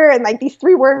picture and these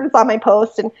 3 words on my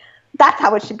post. And that's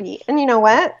how it should be. And you know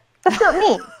what? That's not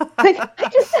me. I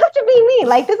just have to be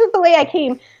me. This is the way I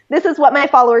came. This is what my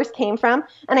followers came from.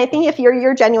 And I think if you're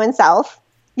your genuine self,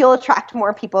 you'll attract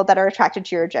more people that are attracted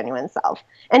to your genuine self.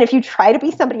 And if you try to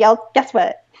be somebody else, guess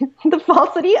what? The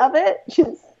falsity of it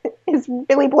is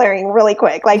really blaring really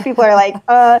quick. People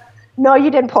are no,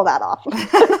 you didn't pull that off.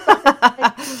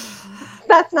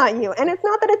 That's not you. And it's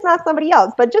not that it's not somebody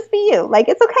else, but just be you.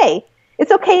 It's okay.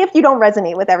 It's okay if you don't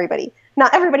resonate with everybody.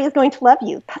 Not everybody is going to love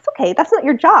you. That's okay. That's not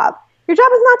your job. Your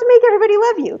job is not to make everybody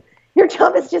love you. Your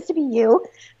job is just to be you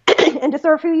and to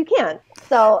serve who you can.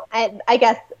 So I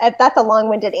guess that's a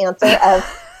long-winded answer of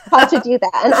how to do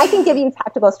that. And I can give you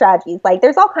tactical strategies. Like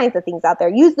there's all kinds of things out there.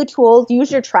 Use the tools,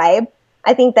 use your tribe.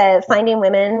 I think that finding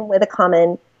women with a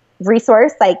common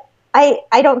resource, like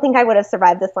I don't think I would have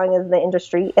survived this long as the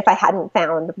industry if I hadn't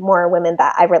found more women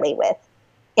that I relate with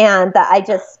and that I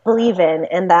just believe in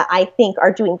and that I think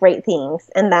are doing great things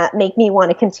and that make me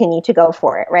want to continue to go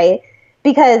for it, right?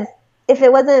 Because if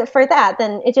it wasn't for that,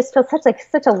 then it just feels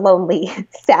such a lonely,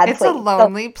 sad place. It's a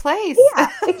lonely place. Yeah,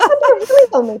 it can be a really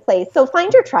lonely place. So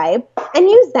find your tribe and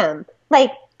use them.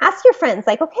 Like ask your friends,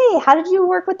 like, okay, how did you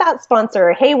work with that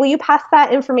sponsor? Hey, will you pass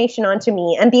that information on to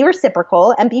me? And be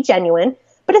reciprocal and be genuine.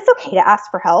 But it's okay to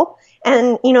ask for help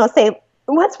and, say,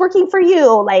 what's working for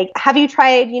you? Like, have you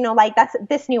tried, like that's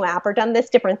this new app or done this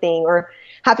different thing? Or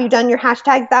have you done your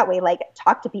hashtags that way? Like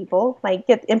talk to people, like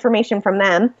get information from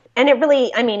them. And it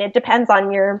really, it depends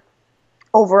on your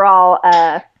overall,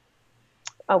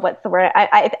 what's the word?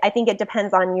 I think it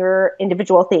depends on your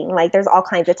individual thing. Like there's all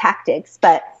kinds of tactics,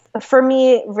 but for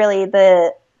me, really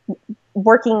the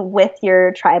working with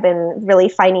your tribe and really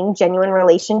finding genuine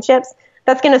relationships,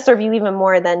 that's going to serve you even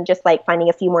more than just like finding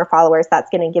a few more followers. That's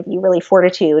going to give you really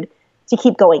fortitude to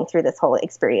keep going through this whole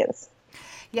experience.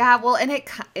 Yeah, well, and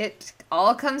it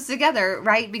all comes together,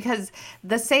 right? Because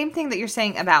the same thing that you're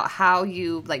saying about how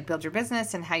you like build your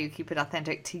business and how you keep it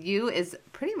authentic to you is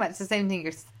pretty much the same thing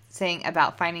you're saying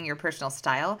about finding your personal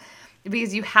style,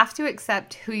 because you have to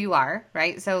accept who you are,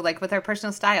 right? So like with our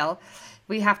personal style,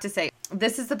 we have to say,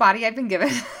 this is the body I've been given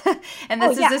and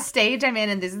this is the stage I'm in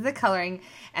and this is the coloring.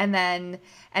 And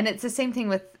it's the same thing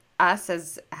with us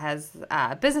as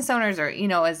business owners or,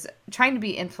 as trying to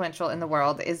be influential in the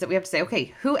world, is that we have to say,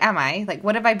 okay, who am I? Like,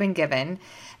 what have I been given?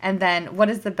 And then what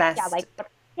is the best,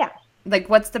 like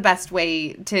what's the best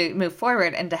way to move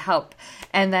forward and to help?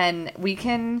 And then we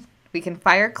can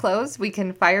fire clothes. We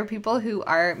can fire people who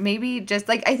are maybe just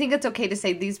like, I think it's okay to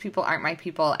say these people aren't my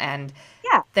people and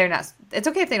they're not, it's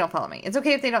okay if they don't follow me. It's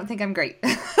okay if they don't think I'm great.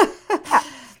 Yeah.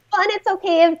 Well, and it's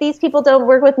okay if these people don't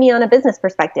work with me on a business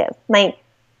perspective. Like,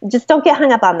 just don't get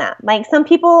hung up on that. Like, some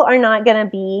people are not going to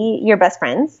be your best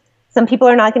friends. Some people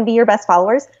are not going to be your best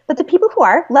followers. But the people who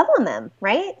are, love on them,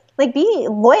 right? Like, be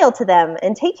loyal to them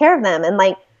and take care of them. And,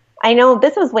 like, I know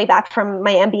this was way back from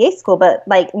my MBA school, but,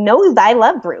 like, know thy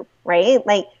love group, right?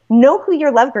 Like, know who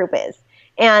your love group is.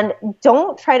 And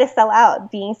don't try to sell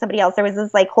out being somebody else. There was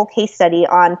this, like, whole case study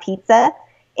on pizza.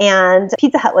 And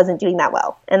Pizza Hut wasn't doing that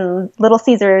well. And Little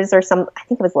Caesars I think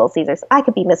it was Little Caesars. I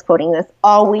could be misquoting this.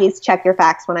 Always check your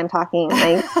facts when I'm talking.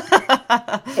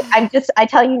 I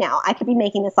tell you now, I could be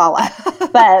making this all up.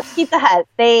 But Pizza Hut,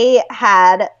 they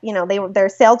had, their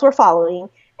sales were following.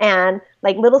 And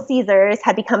like Little Caesars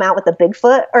had become out with a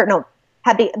Bigfoot,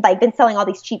 had been selling all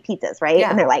these cheap pizzas, right? Yeah.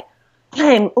 And they're like,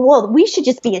 we should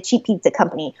just be a cheap pizza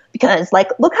company because, like,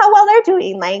 look how well they're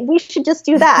doing. Like, we should just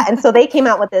do that. And so they came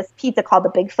out with this pizza called the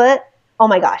Bigfoot. Oh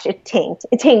my gosh, it tanked.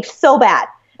 It tanked so bad.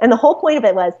 And the whole point of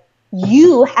it was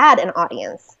you had an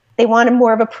audience. They wanted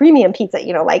more of a premium pizza,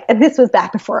 and this was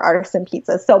back before artisan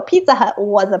pizza. So Pizza Hut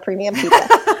was a premium pizza.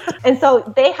 And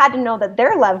so they had to know that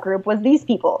their love group was these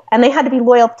people and they had to be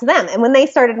loyal to them. And when they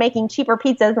started making cheaper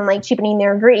pizzas and like cheapening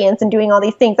their ingredients and doing all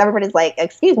these things, everybody's like,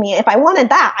 excuse me, if I wanted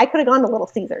that, I could have gone to Little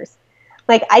Caesars.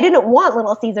 Like, I didn't want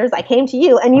Little Caesars. I came to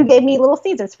you and you gave me Little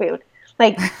Caesars food.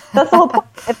 Like, that's the whole point.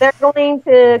 If they're going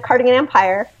to Cardigan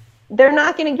Empire, they're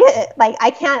not going to get, like, I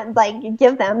can't, like,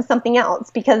 give them something else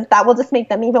because that will just make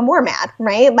them even more mad,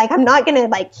 right? Like, I'm not going to,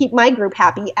 like, keep my group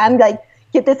happy and, like,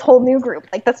 get this whole new group.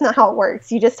 Like, that's not how it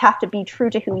works. You just have to be true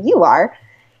to who you are,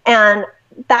 and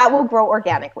that will grow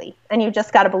organically. And you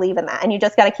just got to believe in that. And you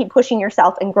just got to keep pushing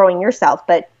yourself and growing yourself,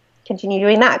 but continue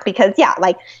doing that because,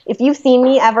 like, if you've seen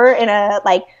me ever in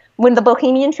when the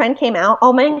Bohemian trend came out,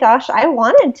 oh my gosh, I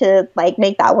wanted to, like,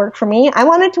 make that work for me. I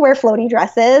wanted to wear floaty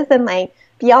dresses and, like,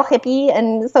 be all hippie,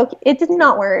 and so it did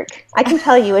not work. I can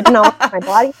tell you, it did not work for my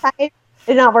body type. It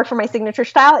did not work for my signature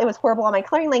style. It was horrible on my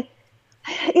coloring. Like,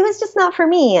 it was just not for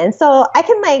me. And so I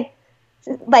can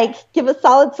like give a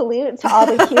solid salute to all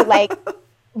the cute, like,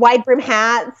 wide brim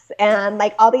hats and,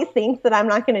 like, all these things that I'm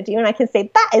not going to do. And I can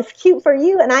say, that is cute for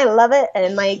you. And I love it.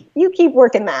 And, like, you keep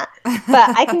working that.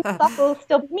 But I can also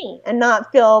still be me and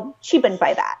not feel cheapened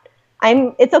by that.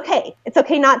 It's okay. It's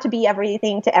okay not to be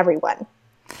everything to everyone.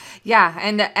 Yeah.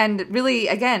 And really,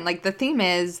 again, like, the theme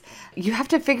is you have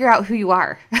to figure out who you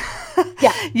are.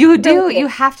 Yeah. You do. You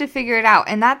have to figure it out.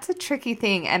 And that's a tricky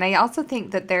thing. And I also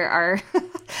think that there are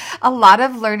a lot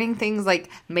of learning things, like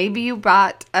maybe you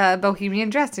bought a bohemian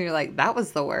dress and you're like, that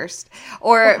was the worst.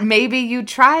 Or maybe you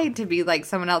tried to be like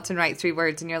someone else and write 3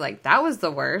 words and you're like, that was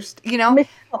the worst, you know?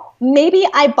 Maybe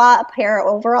I bought a pair of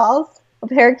overalls, a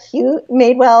pair of cute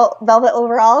Madewell velvet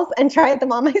overalls, and tried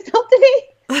them on myself today.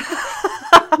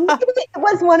 It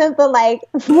was one of the like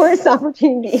worst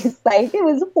opportunities. Like, it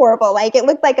was horrible. Like, it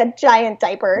looked like a giant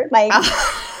diaper. Like,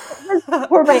 it was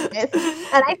horrendous.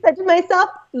 And I said to myself,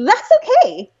 that's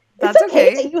okay. It's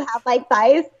okay that you have like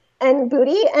thighs and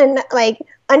booty and like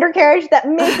undercarriage that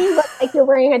make you look like you're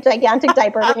wearing a gigantic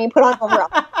diaper when you put on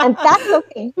overalls. And that's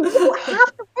okay. You don't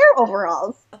have to wear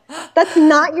overalls. That's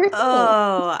not your thing.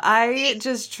 Oh, I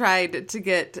just tried to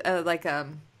get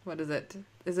what is it?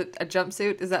 Is it a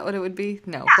jumpsuit? Is that what it would be?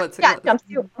 No. Yeah, what's it called?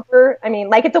 Jumpsuit. Over. I mean,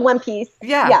 like, it's a one piece.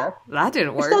 Yeah. That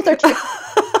didn't work. Those are tricky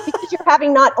because you're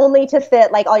having not only to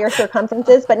fit like all your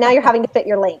circumferences, but now you're having to fit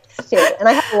your lengths too. And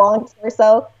I have long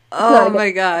torso. Oh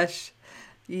my gosh.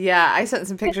 Yeah, I sent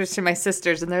some pictures to my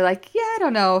sisters, and they're like, "Yeah, I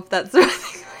don't know if that's the right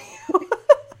thing for you."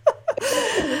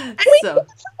 And we can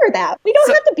cover that. We don't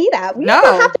have to be that. We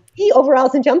don't have to be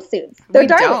overalls and jumpsuits. They're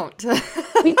darling.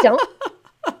 We don't.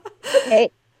 Okay.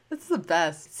 That's the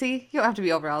best. See, you don't have to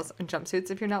be overalls and jumpsuits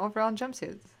if you're not overall and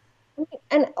jumpsuits.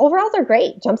 And overalls are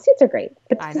great. Jumpsuits are great.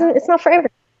 But it's not for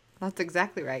everyone. That's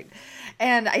exactly right.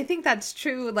 And I think that's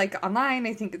true, like, online.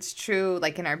 I think it's true,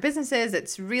 like, in our businesses.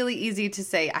 It's really easy to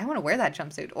say, I want to wear that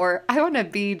jumpsuit, or I want to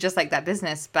be just like that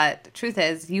business. But the truth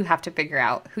is, you have to figure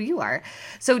out who you are.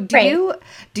 So do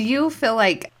you feel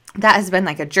like that has been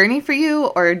like a journey for you,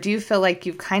 or do you feel like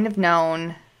you've kind of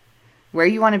known where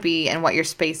you want to be and what your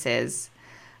space is?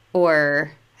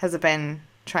 Or has it been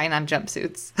trying on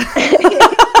jumpsuits?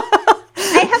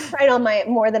 I have tried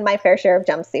on more than my fair share of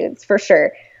jumpsuits, for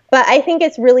sure. But I think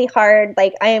it's really hard.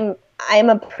 Like, I'm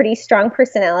a pretty strong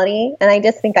personality, and I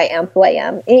just think I am who I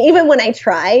am. And even when I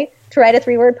try to write a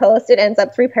 3-word post, it ends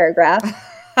up 3 paragraphs.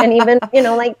 And even,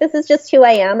 like, this is just who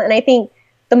I am. And I think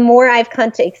the more I've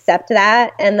come to accept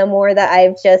that, and the more that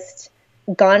I've just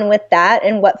gone with that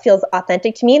and what feels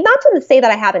authentic to me, not to say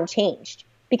that I haven't changed.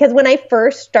 Because when I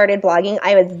first started blogging,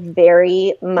 I was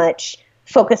very much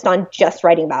focused on just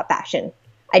writing about fashion.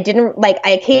 I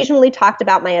occasionally talked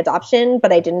about my adoption,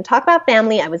 but I didn't talk about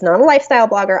family. I was not a lifestyle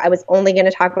blogger. I was only going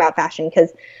to talk about fashion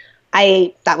because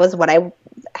that was what I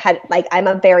had. Like, I'm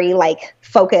a very like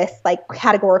focused, like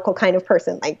categorical kind of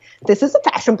person. Like, this is a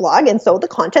fashion blog, and so the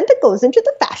content that goes into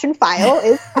the fashion file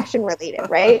is fashion related,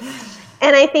 right?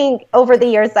 And I think over the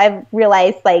years, I've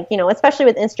realized, like, especially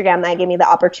with Instagram, that gave me the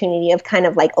opportunity of kind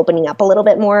of like opening up a little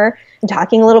bit more and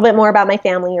talking a little bit more about my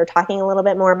family, or talking a little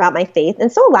bit more about my faith.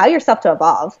 And so allow yourself to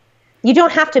evolve. You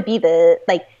don't have to be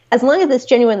as long as it's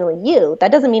genuinely you,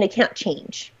 that doesn't mean it can't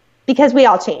change. Because we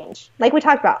all change. Like we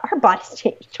talked about, our bodies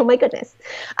changed. Oh my goodness.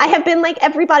 I have been like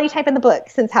every body type in the book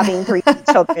since having 3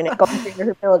 children and going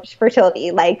through fertility.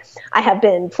 Like, I have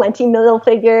been plenty middle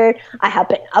figured. I have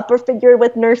been upper figured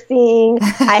with nursing.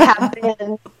 I have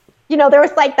been, there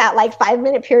was like that like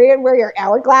 5-minute period where you're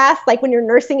hourglass, like when you're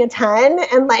nursing a ton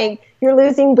and like you're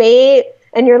losing weight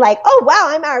and you're like, oh wow,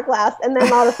 I'm hourglass. And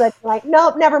then all of a sudden you're like,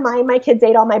 nope, never mind. My kids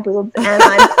ate all my boobs and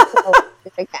I'm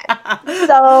again.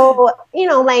 So,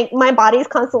 like, my body's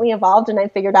constantly evolved, and I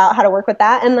figured out how to work with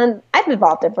that. And then I've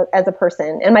evolved as a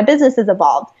person, and my business has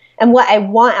evolved, and what I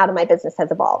want out of my business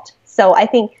has evolved. So I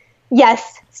think,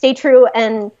 yes, stay true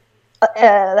and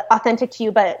authentic to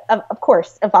you, but of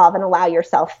course, evolve and allow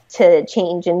yourself to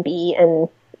change and be and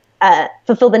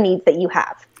fulfill the needs that you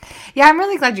have. Yeah, I'm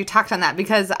really glad you talked on that,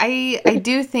 because I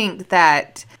do think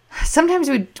that sometimes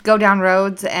we go down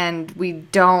roads and we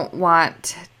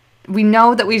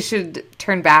know that we should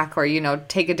turn back or,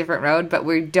 take a different road, but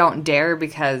we don't dare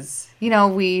because,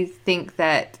 we think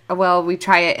that, well, we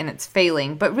try it and it's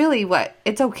failing. But really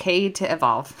it's okay to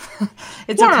evolve.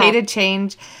 It's okay to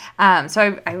change.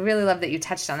 So I really love that you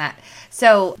touched on that.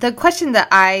 So the question that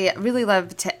I really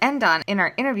love to end on in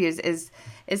our interviews is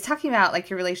talking about like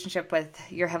your relationship with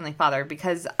your Heavenly Father,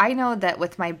 because I know that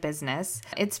with my business,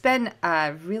 it's been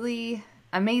a really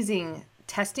amazing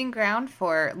testing ground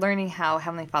for learning how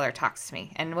Heavenly Father talks to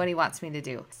me and what He wants me to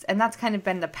do. And that's kind of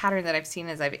been the pattern that I've seen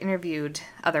as I've interviewed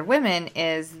other women,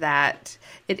 is that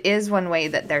it is one way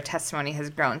that their testimony has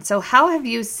grown. So how have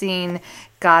you seen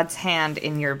God's hand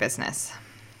in your business?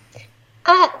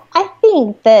 I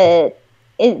think that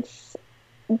it's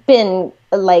been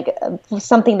like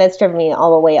something that's driven me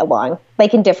all the way along,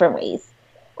 like in different ways.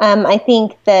 I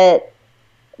think that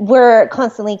we're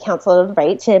constantly counseled,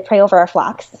 right, to pray over our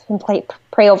flocks and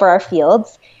pray over our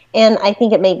fields. And I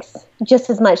think it makes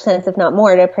just as much sense, if not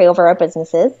more, to pray over our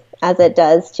businesses as it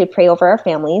does to pray over our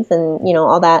families and,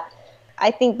 all that.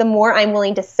 I think the more I'm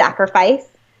willing to sacrifice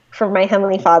for my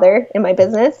Heavenly Father in my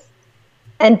business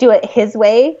and do it his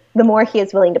way, the more he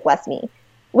is willing to bless me.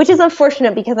 Which is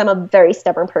unfortunate because I'm a very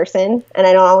stubborn person and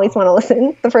I don't always want to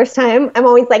listen the first time. I'm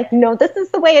always like, no, this is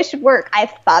the way it should work.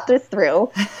 I've thought this through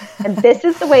and this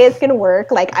is the way it's going to work.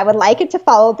 Like, I would like it to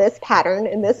follow this pattern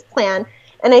and this plan.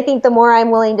 And I think the more I'm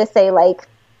willing to say, like,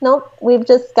 nope, we've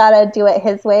just got to do it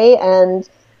his way and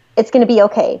it's going to be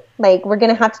okay. Like, we're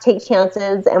going to have to take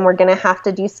chances and we're going to have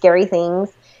to do scary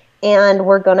things and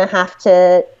we're going to have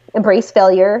to embrace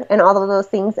failure and all of those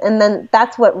things. And then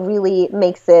that's what really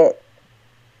makes it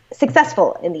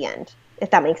successful in the end,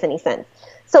 if that makes any sense.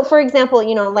 So for example,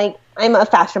 you know, like, I'm a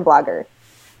fashion blogger,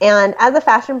 and as a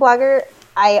fashion blogger,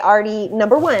 I already,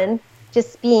 number one,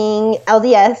 just being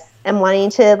LDS and wanting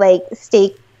to like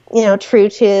stay, you know, true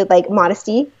to like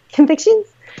modesty convictions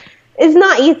is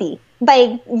not easy.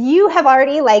 Like, you have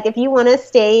already, like, if you want to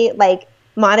stay like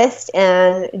modest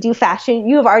and do fashion,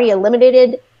 you have already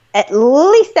eliminated at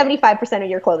least 75% of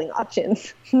your clothing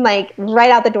options, like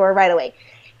right out the door right away.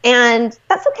 And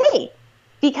that's okay,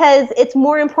 because it's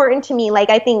more important to me. Like,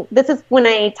 I think this is when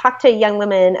I talk to young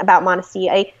women about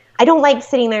modesty. I don't like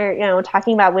sitting there, you know,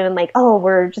 talking about women like, oh,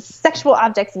 we're just sexual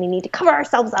objects and we need to cover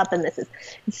ourselves up and this is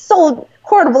so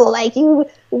horrible. Like,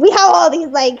 we have all these,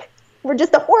 like, we're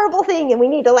just a horrible thing and we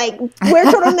need to like wear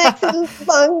turtlenecks and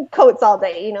long coats all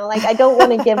day. You know, like, I don't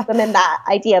want to give women that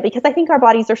idea, because I think our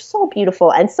bodies are so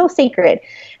beautiful and so sacred.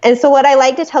 And so what I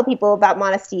like to tell people about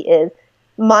modesty is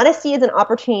an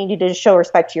opportunity to show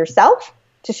respect to yourself,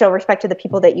 to show respect to the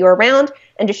people that you're around,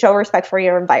 and to show respect for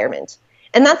your environment.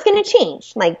 And that's going to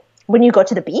change. Like, when you go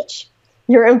to the beach,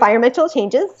 your environmental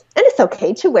changes, and it's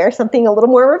okay to wear something a little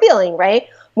more revealing, right?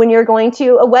 When you're going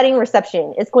to a wedding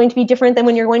reception, it's going to be different than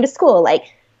when you're going to school.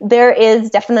 Like, there is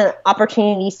definite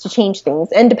opportunities to change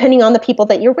things, and depending on the people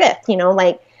that you're with, you know,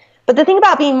 like, but the thing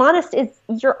about being modest is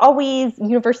you're always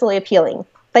universally appealing.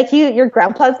 Like, your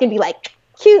grandpa's going to be like,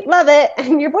 cute, love it.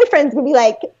 And your boyfriend's gonna be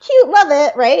like, cute, love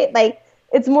it, right? Like,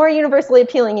 it's more universally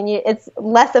appealing and it's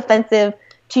less offensive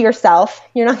to yourself.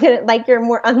 You're not gonna, like, you're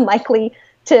more unlikely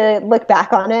to look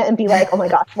back on it and be like, oh my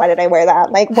gosh, why did I wear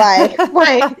that? Like,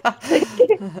 why?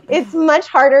 It's much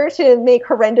harder to make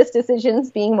horrendous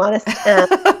decisions being modest, and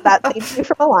that saves you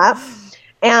from a lot.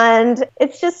 And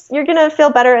it's just, you're gonna feel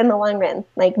better in the long run,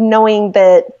 like, knowing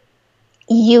that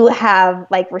you have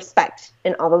like respect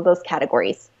in all of those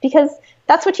categories, because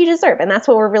that's what you deserve. And that's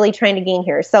what we're really trying to gain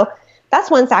here. So that's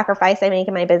one sacrifice I make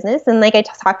in my business. And like I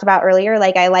talked about earlier,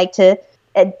 like, I like to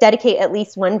dedicate at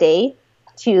least one day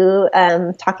to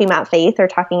talking about faith or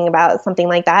talking about something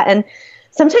like that. And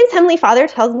sometimes Heavenly Father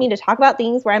tells me to talk about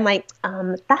things where I'm like,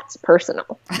 that's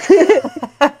personal.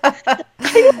 I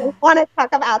don't want to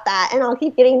talk about that. And I'll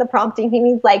keep getting the prompting. And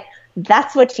he's like,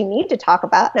 that's what you need to talk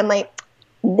about. And I'm like,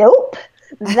 nope.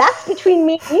 That's between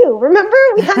me and you. Remember,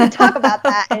 we had to talk about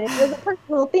that, and it was a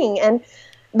personal thing. And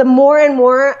the more and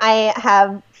more I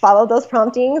have followed those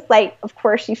promptings, like, of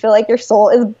course, you feel like your soul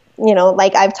is, you know,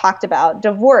 like I've talked about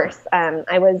divorce.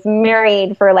 I was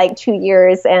married for like 2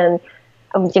 years, and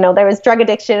you know, there was drug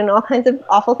addiction and all kinds of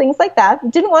awful things like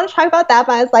that. Didn't want to talk about that,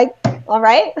 but I was like, all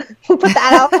right, we'll put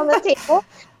that out on the table.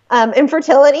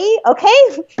 Infertility,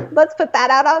 okay, let's put that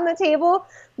out on the table.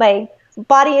 Like,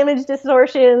 body image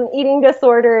distortion, eating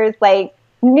disorders, like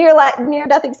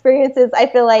near-death experiences. I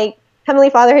feel like Heavenly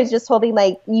Father has just told me,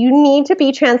 like, you need to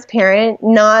be transparent,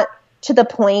 not to the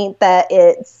point that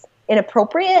it's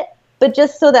inappropriate, but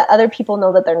just so that other people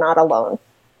know that they're not alone.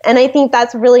 And I think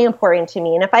that's really important to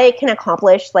me. And if I can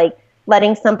accomplish, like,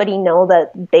 letting somebody know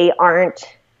that they aren't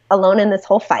alone in this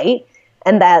whole fight,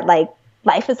 and that, like,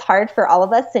 life is hard for all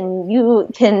of us, and you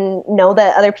can know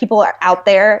that other people are out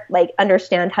there, like,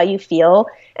 understand how you feel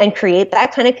and create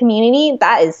that kind of community,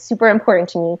 that is super important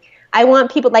to me. I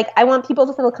want people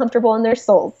to feel comfortable in their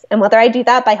souls. And whether I do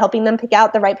that by helping them pick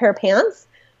out the right pair of pants,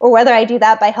 or whether I do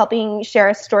that by helping share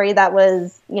a story that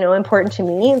was, you know, important to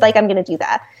me, like, I'm going to do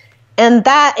that. And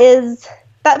that's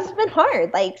been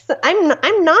hard. Like, so I'm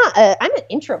an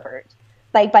introvert.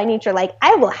 Like, by nature, like,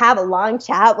 I will have a long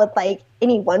chat with, like,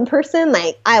 any one person.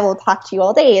 Like, I will talk to you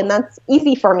all day, and that's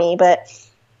easy for me. But,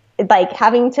 like,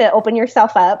 having to open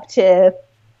yourself up to,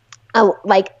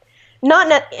 like,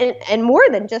 and more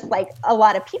than just, like, a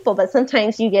lot of people, but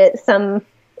sometimes you get some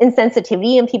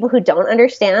insensitivity and people who don't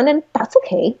understand, and that's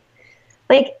okay.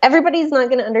 Like, everybody's not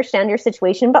going to understand your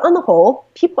situation, but on the whole,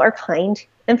 people are kind,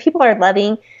 and people are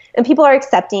loving, and people are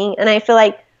accepting, and I feel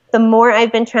like the more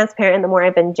I've been transparent and the more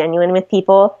I've been genuine with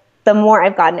people, the more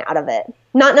I've gotten out of it.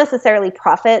 Not necessarily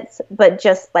profits, but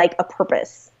just like a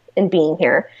purpose in being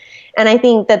here. And I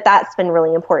think that that's been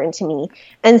really important to me.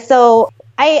 And so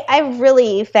I've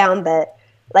really found that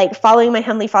like following my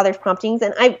Heavenly Father's promptings,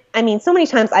 and I mean, so many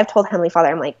times I've told Heavenly Father,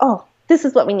 I'm like, oh, this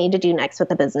is what we need to do next with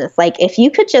the business. Like, if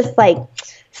you could just like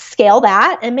scale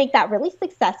that and make that really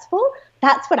successful,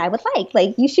 that's what I would like.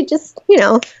 Like, you should just,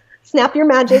 snap your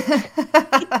magic,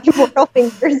 your mortal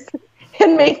fingers,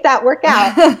 and make that work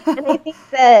out. And I think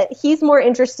that he's more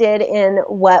interested in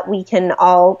what we can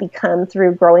all become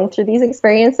through growing through these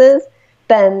experiences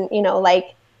than,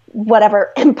 like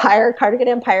whatever Cardigan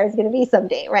Empire is going to be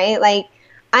someday, right? Like,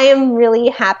 I am really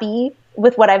happy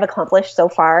with what I've accomplished so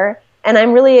far. And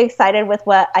I'm really excited with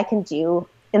what I can do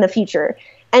in the future.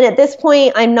 And at this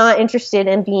point, I'm not interested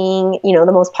in being,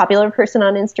 the most popular person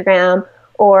on Instagram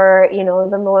or,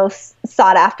 the most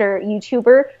sought after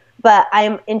YouTuber, but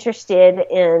I'm interested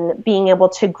in being able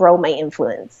to grow my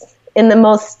influence in the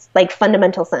most like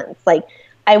fundamental sense. Like,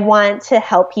 I want to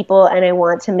help people and I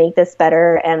want to make this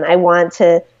better and I want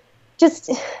to just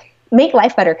make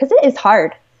life better because it is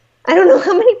hard. I don't know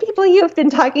how many people you have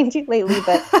been talking to lately,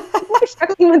 but people are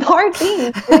struggling with hard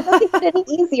things. And it doesn't get any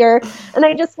easier. And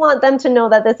I just want them to know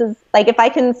that this is like, if I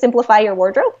can simplify your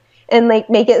wardrobe and like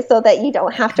make it so that you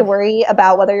don't have to worry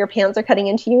about whether your pants are cutting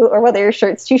into you or whether your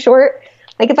shirt's too short.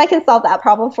 Like, if I can solve that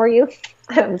problem for you,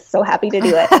 I'm so happy to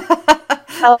do it.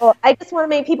 So I just want to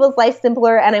make people's life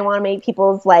simpler and I want to make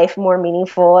people's life more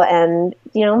meaningful. And,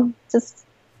 just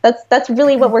that's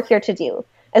really what we're here to do.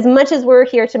 As much as we're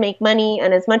here to make money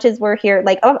and as much as we're here,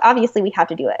 like, obviously we have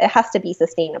to do it. It has to be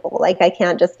sustainable. Like, I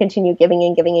can't just continue giving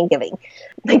and giving and giving.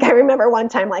 Like, I remember one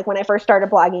time, like when I first started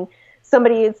blogging,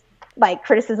 somebody's like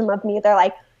criticism of me. They're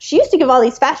like, she used to give all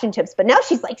these fashion tips, but now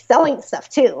she's like selling stuff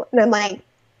too. And I'm like,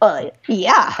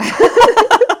 yeah.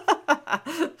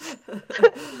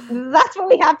 That's what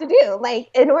we have to do. Like,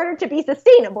 in order to be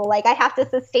sustainable, like I have to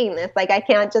sustain this. Like, I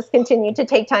can't just continue to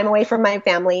take time away from my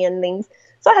family and things.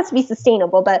 So it has to be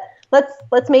sustainable, but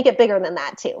let's make it bigger than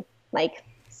that too. Like,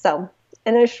 so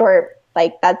in a short,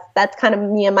 like that's kind of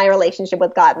me and my relationship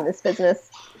with God in this business.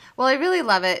 Well, I really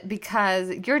love it because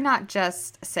you're not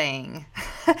just saying,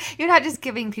 you're not just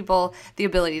giving people the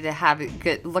ability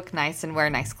to look nice and wear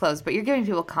nice clothes, but you're giving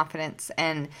people confidence.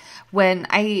 And when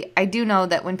I do know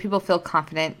that when people feel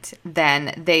confident,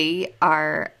 then they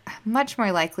are much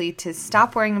more likely to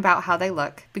stop worrying about how they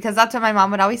look, because that's what my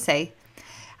mom would always say.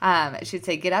 She'd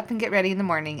say, get up and get ready in the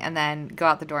morning and then go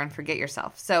out the door and forget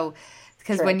yourself. So,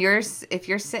 because if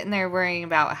you're sitting there worrying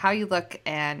about how you look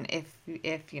and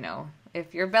if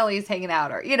your belly is hanging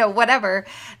out or, whatever,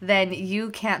 then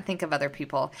you can't think of other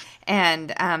people.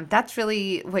 And that's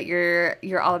really what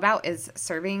you're all about, is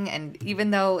serving. And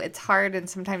even though it's hard and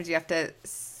sometimes you have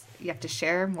to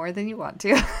share more than you want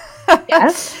to.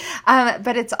 Yes.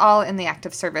 But it's all in the act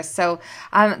of service. So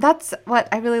that's what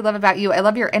I really love about you. I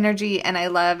love your energy and I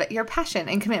love your passion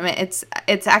and commitment.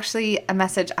 It's actually a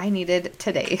message I needed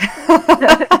today.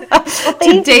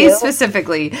 Today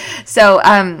specifically. So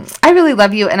I really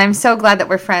love you and I'm so glad that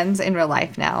we're friends in real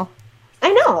life now.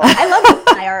 I know. I love you,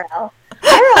 IRL.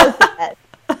 IRL is the best.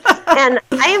 And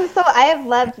I have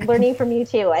loved learning from you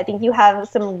too. I think you have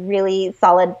some really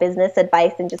solid business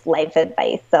advice and just life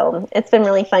advice. So it's been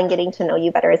really fun getting to know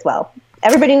you better as well.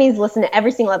 Everybody needs to listen to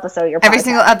every single episode of your podcast. Every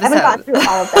single episode. I haven't gone through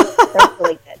all of them. They're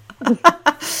really good.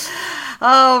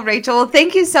 Oh, Reachel, well,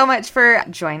 thank you so much for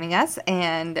joining us.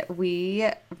 And we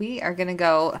are going to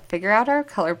go figure out our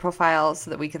color profile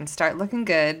so that we can start looking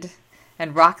good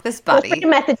and rock this body. Feel free to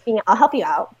message me. I'll help you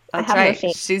out. That's right.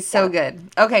 No, she's so good.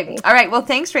 Okay. All right. Well,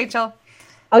 thanks, Reachel.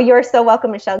 Oh, you're so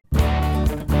welcome, Michelle.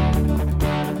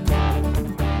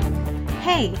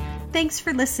 Hey, thanks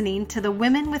for listening to the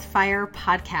Women with Fire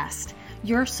podcast.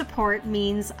 Your support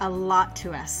means a lot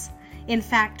to us. In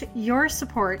fact, your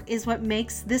support is what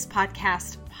makes this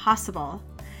podcast possible.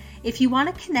 If you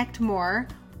want to connect more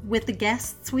with the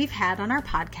guests we've had on our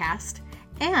podcast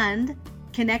and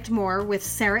connect more with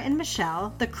Sarah and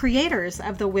Michelle, the creators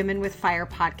of the Women with Fire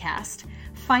podcast,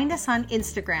 find us on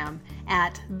Instagram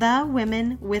at The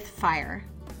Women with Fire,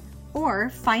 or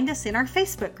find us in our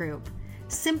Facebook group.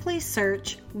 Simply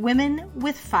search Women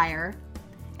with Fire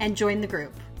and join the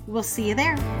group. We'll see you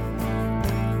there.